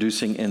Spirit is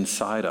producing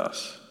inside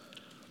us.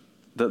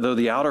 That though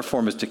the outer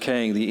form is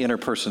decaying, the inner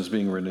person's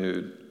being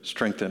renewed,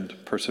 strengthened,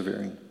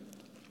 persevering.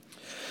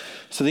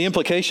 So the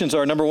implications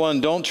are, number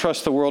 1, don't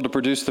trust the world to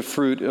produce the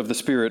fruit of the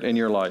Spirit in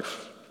your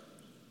life.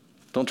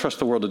 Don't trust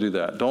the world to do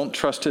that. Don't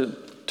trust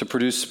it to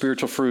produce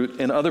spiritual fruit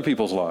in other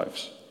people's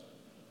lives.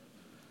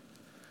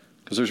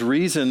 Because there's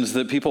reasons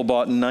that people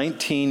bought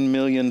 19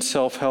 million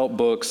self-help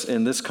books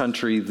in this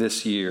country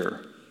this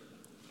year.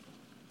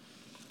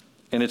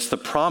 And it's the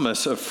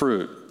promise of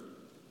fruit.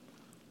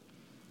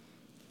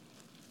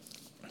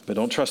 But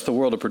don't trust the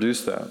world to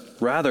produce that.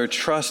 Rather,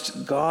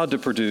 trust God to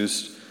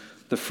produce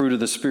the fruit of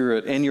the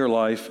Spirit in your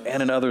life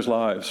and in others'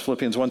 lives.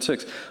 Philippians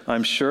 1:6.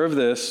 I'm sure of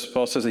this,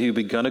 Paul says, that he who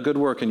begun a good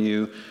work in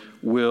you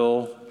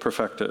will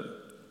perfect it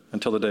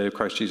until the day of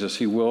Christ Jesus.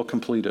 He will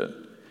complete it.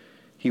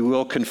 He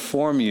will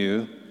conform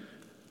you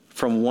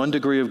from one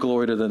degree of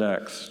glory to the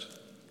next,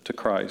 to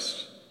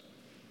Christ.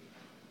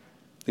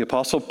 The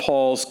Apostle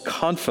Paul's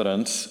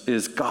confidence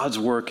is God's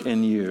work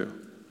in you.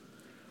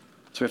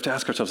 So we have to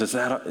ask ourselves, is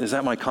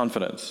that my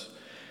confidence?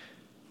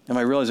 Am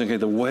I realizing, okay,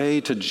 the way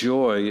to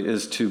joy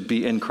is to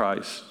be in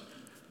Christ,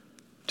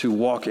 to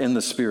walk in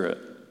the Spirit.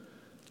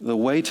 The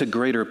way to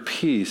greater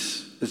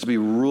peace is to be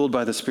ruled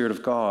by the Spirit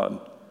of God.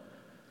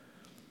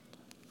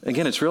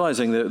 Again, it's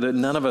realizing that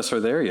none of us are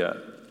there yet.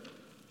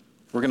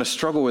 We're going to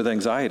struggle with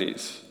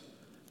anxieties.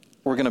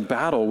 We're going to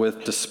battle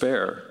with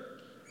despair.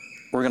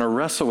 We're going to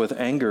wrestle with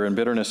anger and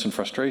bitterness and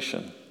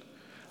frustration.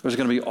 There's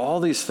going to be all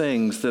these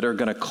things that are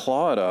going to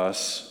claw at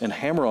us and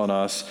hammer on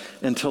us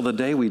until the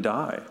day we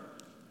die.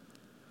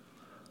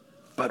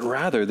 But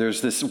rather,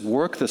 there's this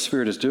work the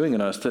Spirit is doing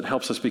in us that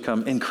helps us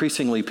become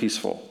increasingly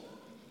peaceful,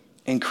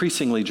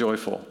 increasingly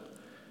joyful,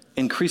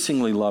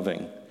 increasingly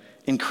loving,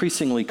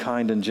 increasingly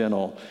kind and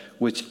gentle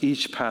with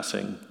each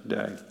passing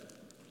day.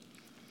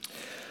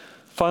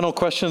 Final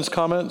questions,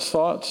 comments,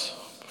 thoughts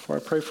before I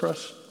pray for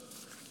us?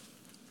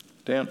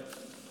 Dan?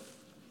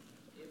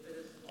 If it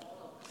is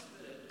all of the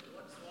Spirit,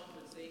 what's wrong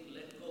with saying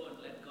let go and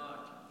let God?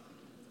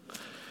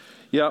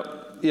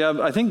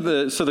 Yeah, I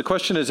think so the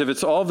question is, if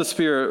it's all of the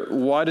Spirit,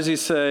 why does he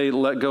say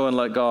let go and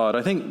let God?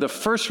 I think the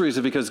first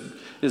reason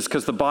is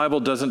because the Bible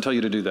doesn't tell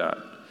you to do that.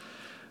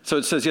 So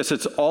it says, yes,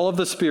 it's all of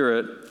the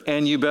Spirit,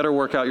 and you better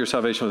work out your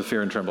salvation with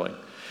fear and trembling.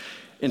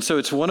 And so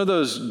it's one of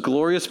those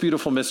glorious,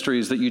 beautiful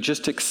mysteries that you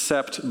just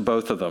accept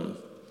both of them.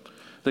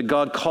 That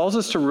God calls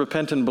us to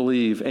repent and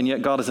believe, and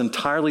yet God is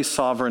entirely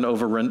sovereign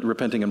over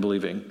repenting and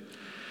believing.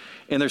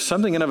 And there's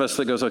something in us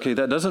that goes, okay,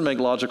 that doesn't make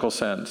logical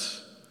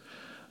sense,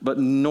 but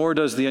nor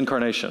does the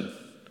incarnation,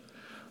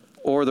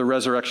 or the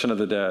resurrection of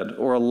the dead,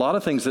 or a lot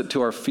of things that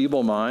to our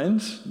feeble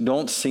minds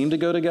don't seem to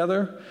go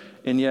together,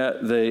 and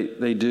yet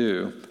they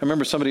do. I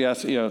remember somebody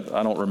asked, I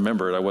don't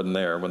remember it, I wasn't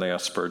there when they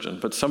asked Spurgeon,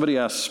 but somebody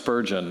asked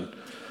Spurgeon,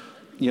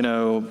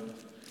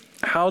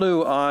 how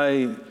do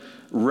I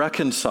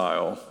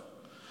reconcile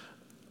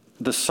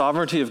the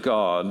sovereignty of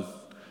God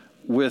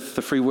with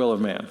the free will of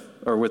man,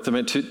 or with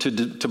the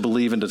to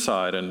believe and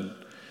decide?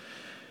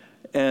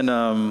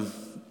 And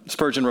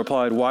Spurgeon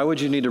replied, why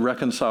would you need to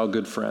reconcile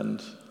good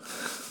friends?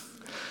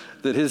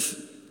 That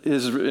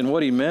and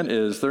what he meant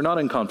is they're not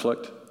in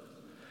conflict.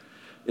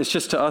 It's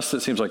just to us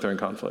that seems like they're in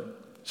conflict.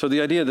 So the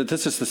idea that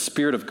this is the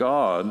Spirit of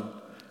God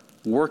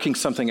working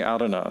something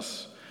out in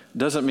us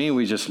doesn't mean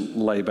we just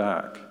lay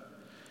back.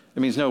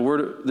 It means,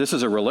 no, this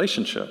is a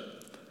relationship.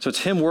 So it's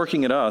him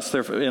working in us,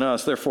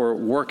 therefore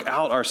work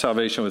out our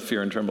salvation with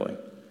fear and trembling.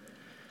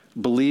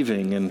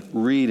 Believing and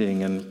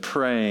reading and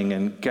praying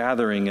and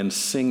gathering and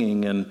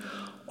singing and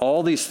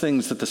all these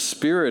things that the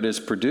Spirit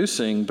is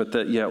producing, but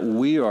that yet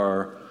we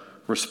are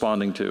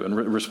responding to and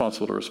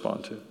responsible to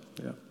respond to.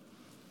 Yeah.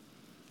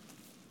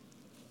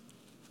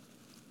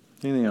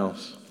 Anything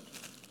else?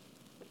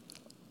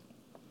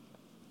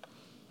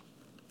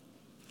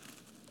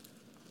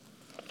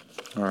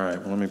 All right,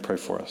 well, let me pray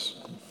for us.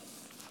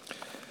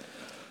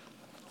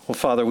 Well,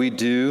 Father, we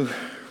do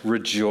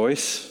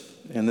rejoice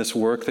in this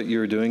work that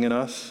you're doing in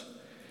us.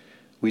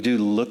 We do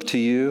look to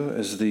you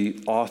as the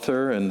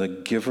author and the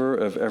giver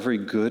of every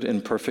good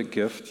and perfect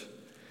gift.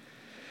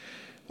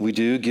 We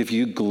do give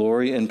you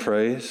glory and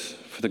praise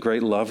for the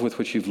great love with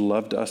which you've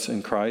loved us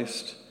in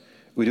Christ.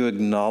 We do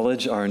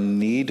acknowledge our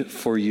need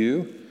for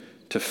you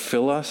to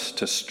fill us,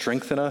 to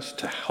strengthen us,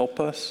 to help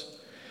us.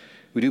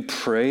 We do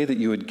pray that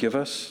you would give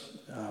us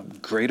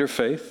greater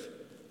faith,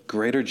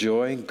 greater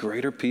joy,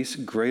 greater peace,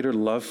 greater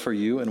love for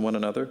you and one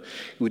another.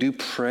 We do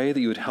pray that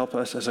you would help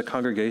us as a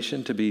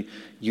congregation to be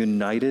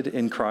united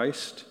in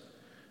Christ,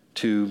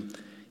 to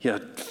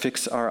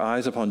fix our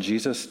eyes upon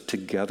Jesus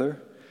together,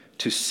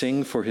 to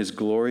sing for his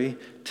glory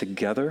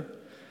together,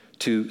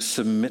 to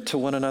submit to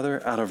one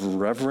another out of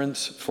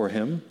reverence for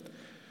him,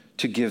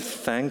 to give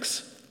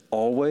thanks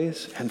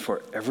always and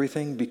for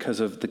everything because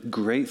of the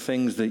great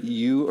things that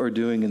you are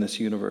doing in this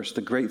universe,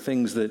 the great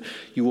things that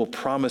you will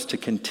promise to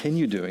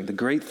continue doing, the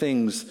great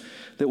things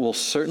that will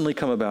certainly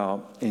come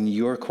about in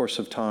your course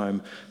of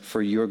time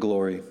for your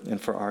glory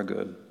and for our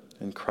good.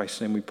 In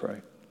Christ's name we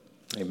pray.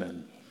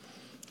 Amen.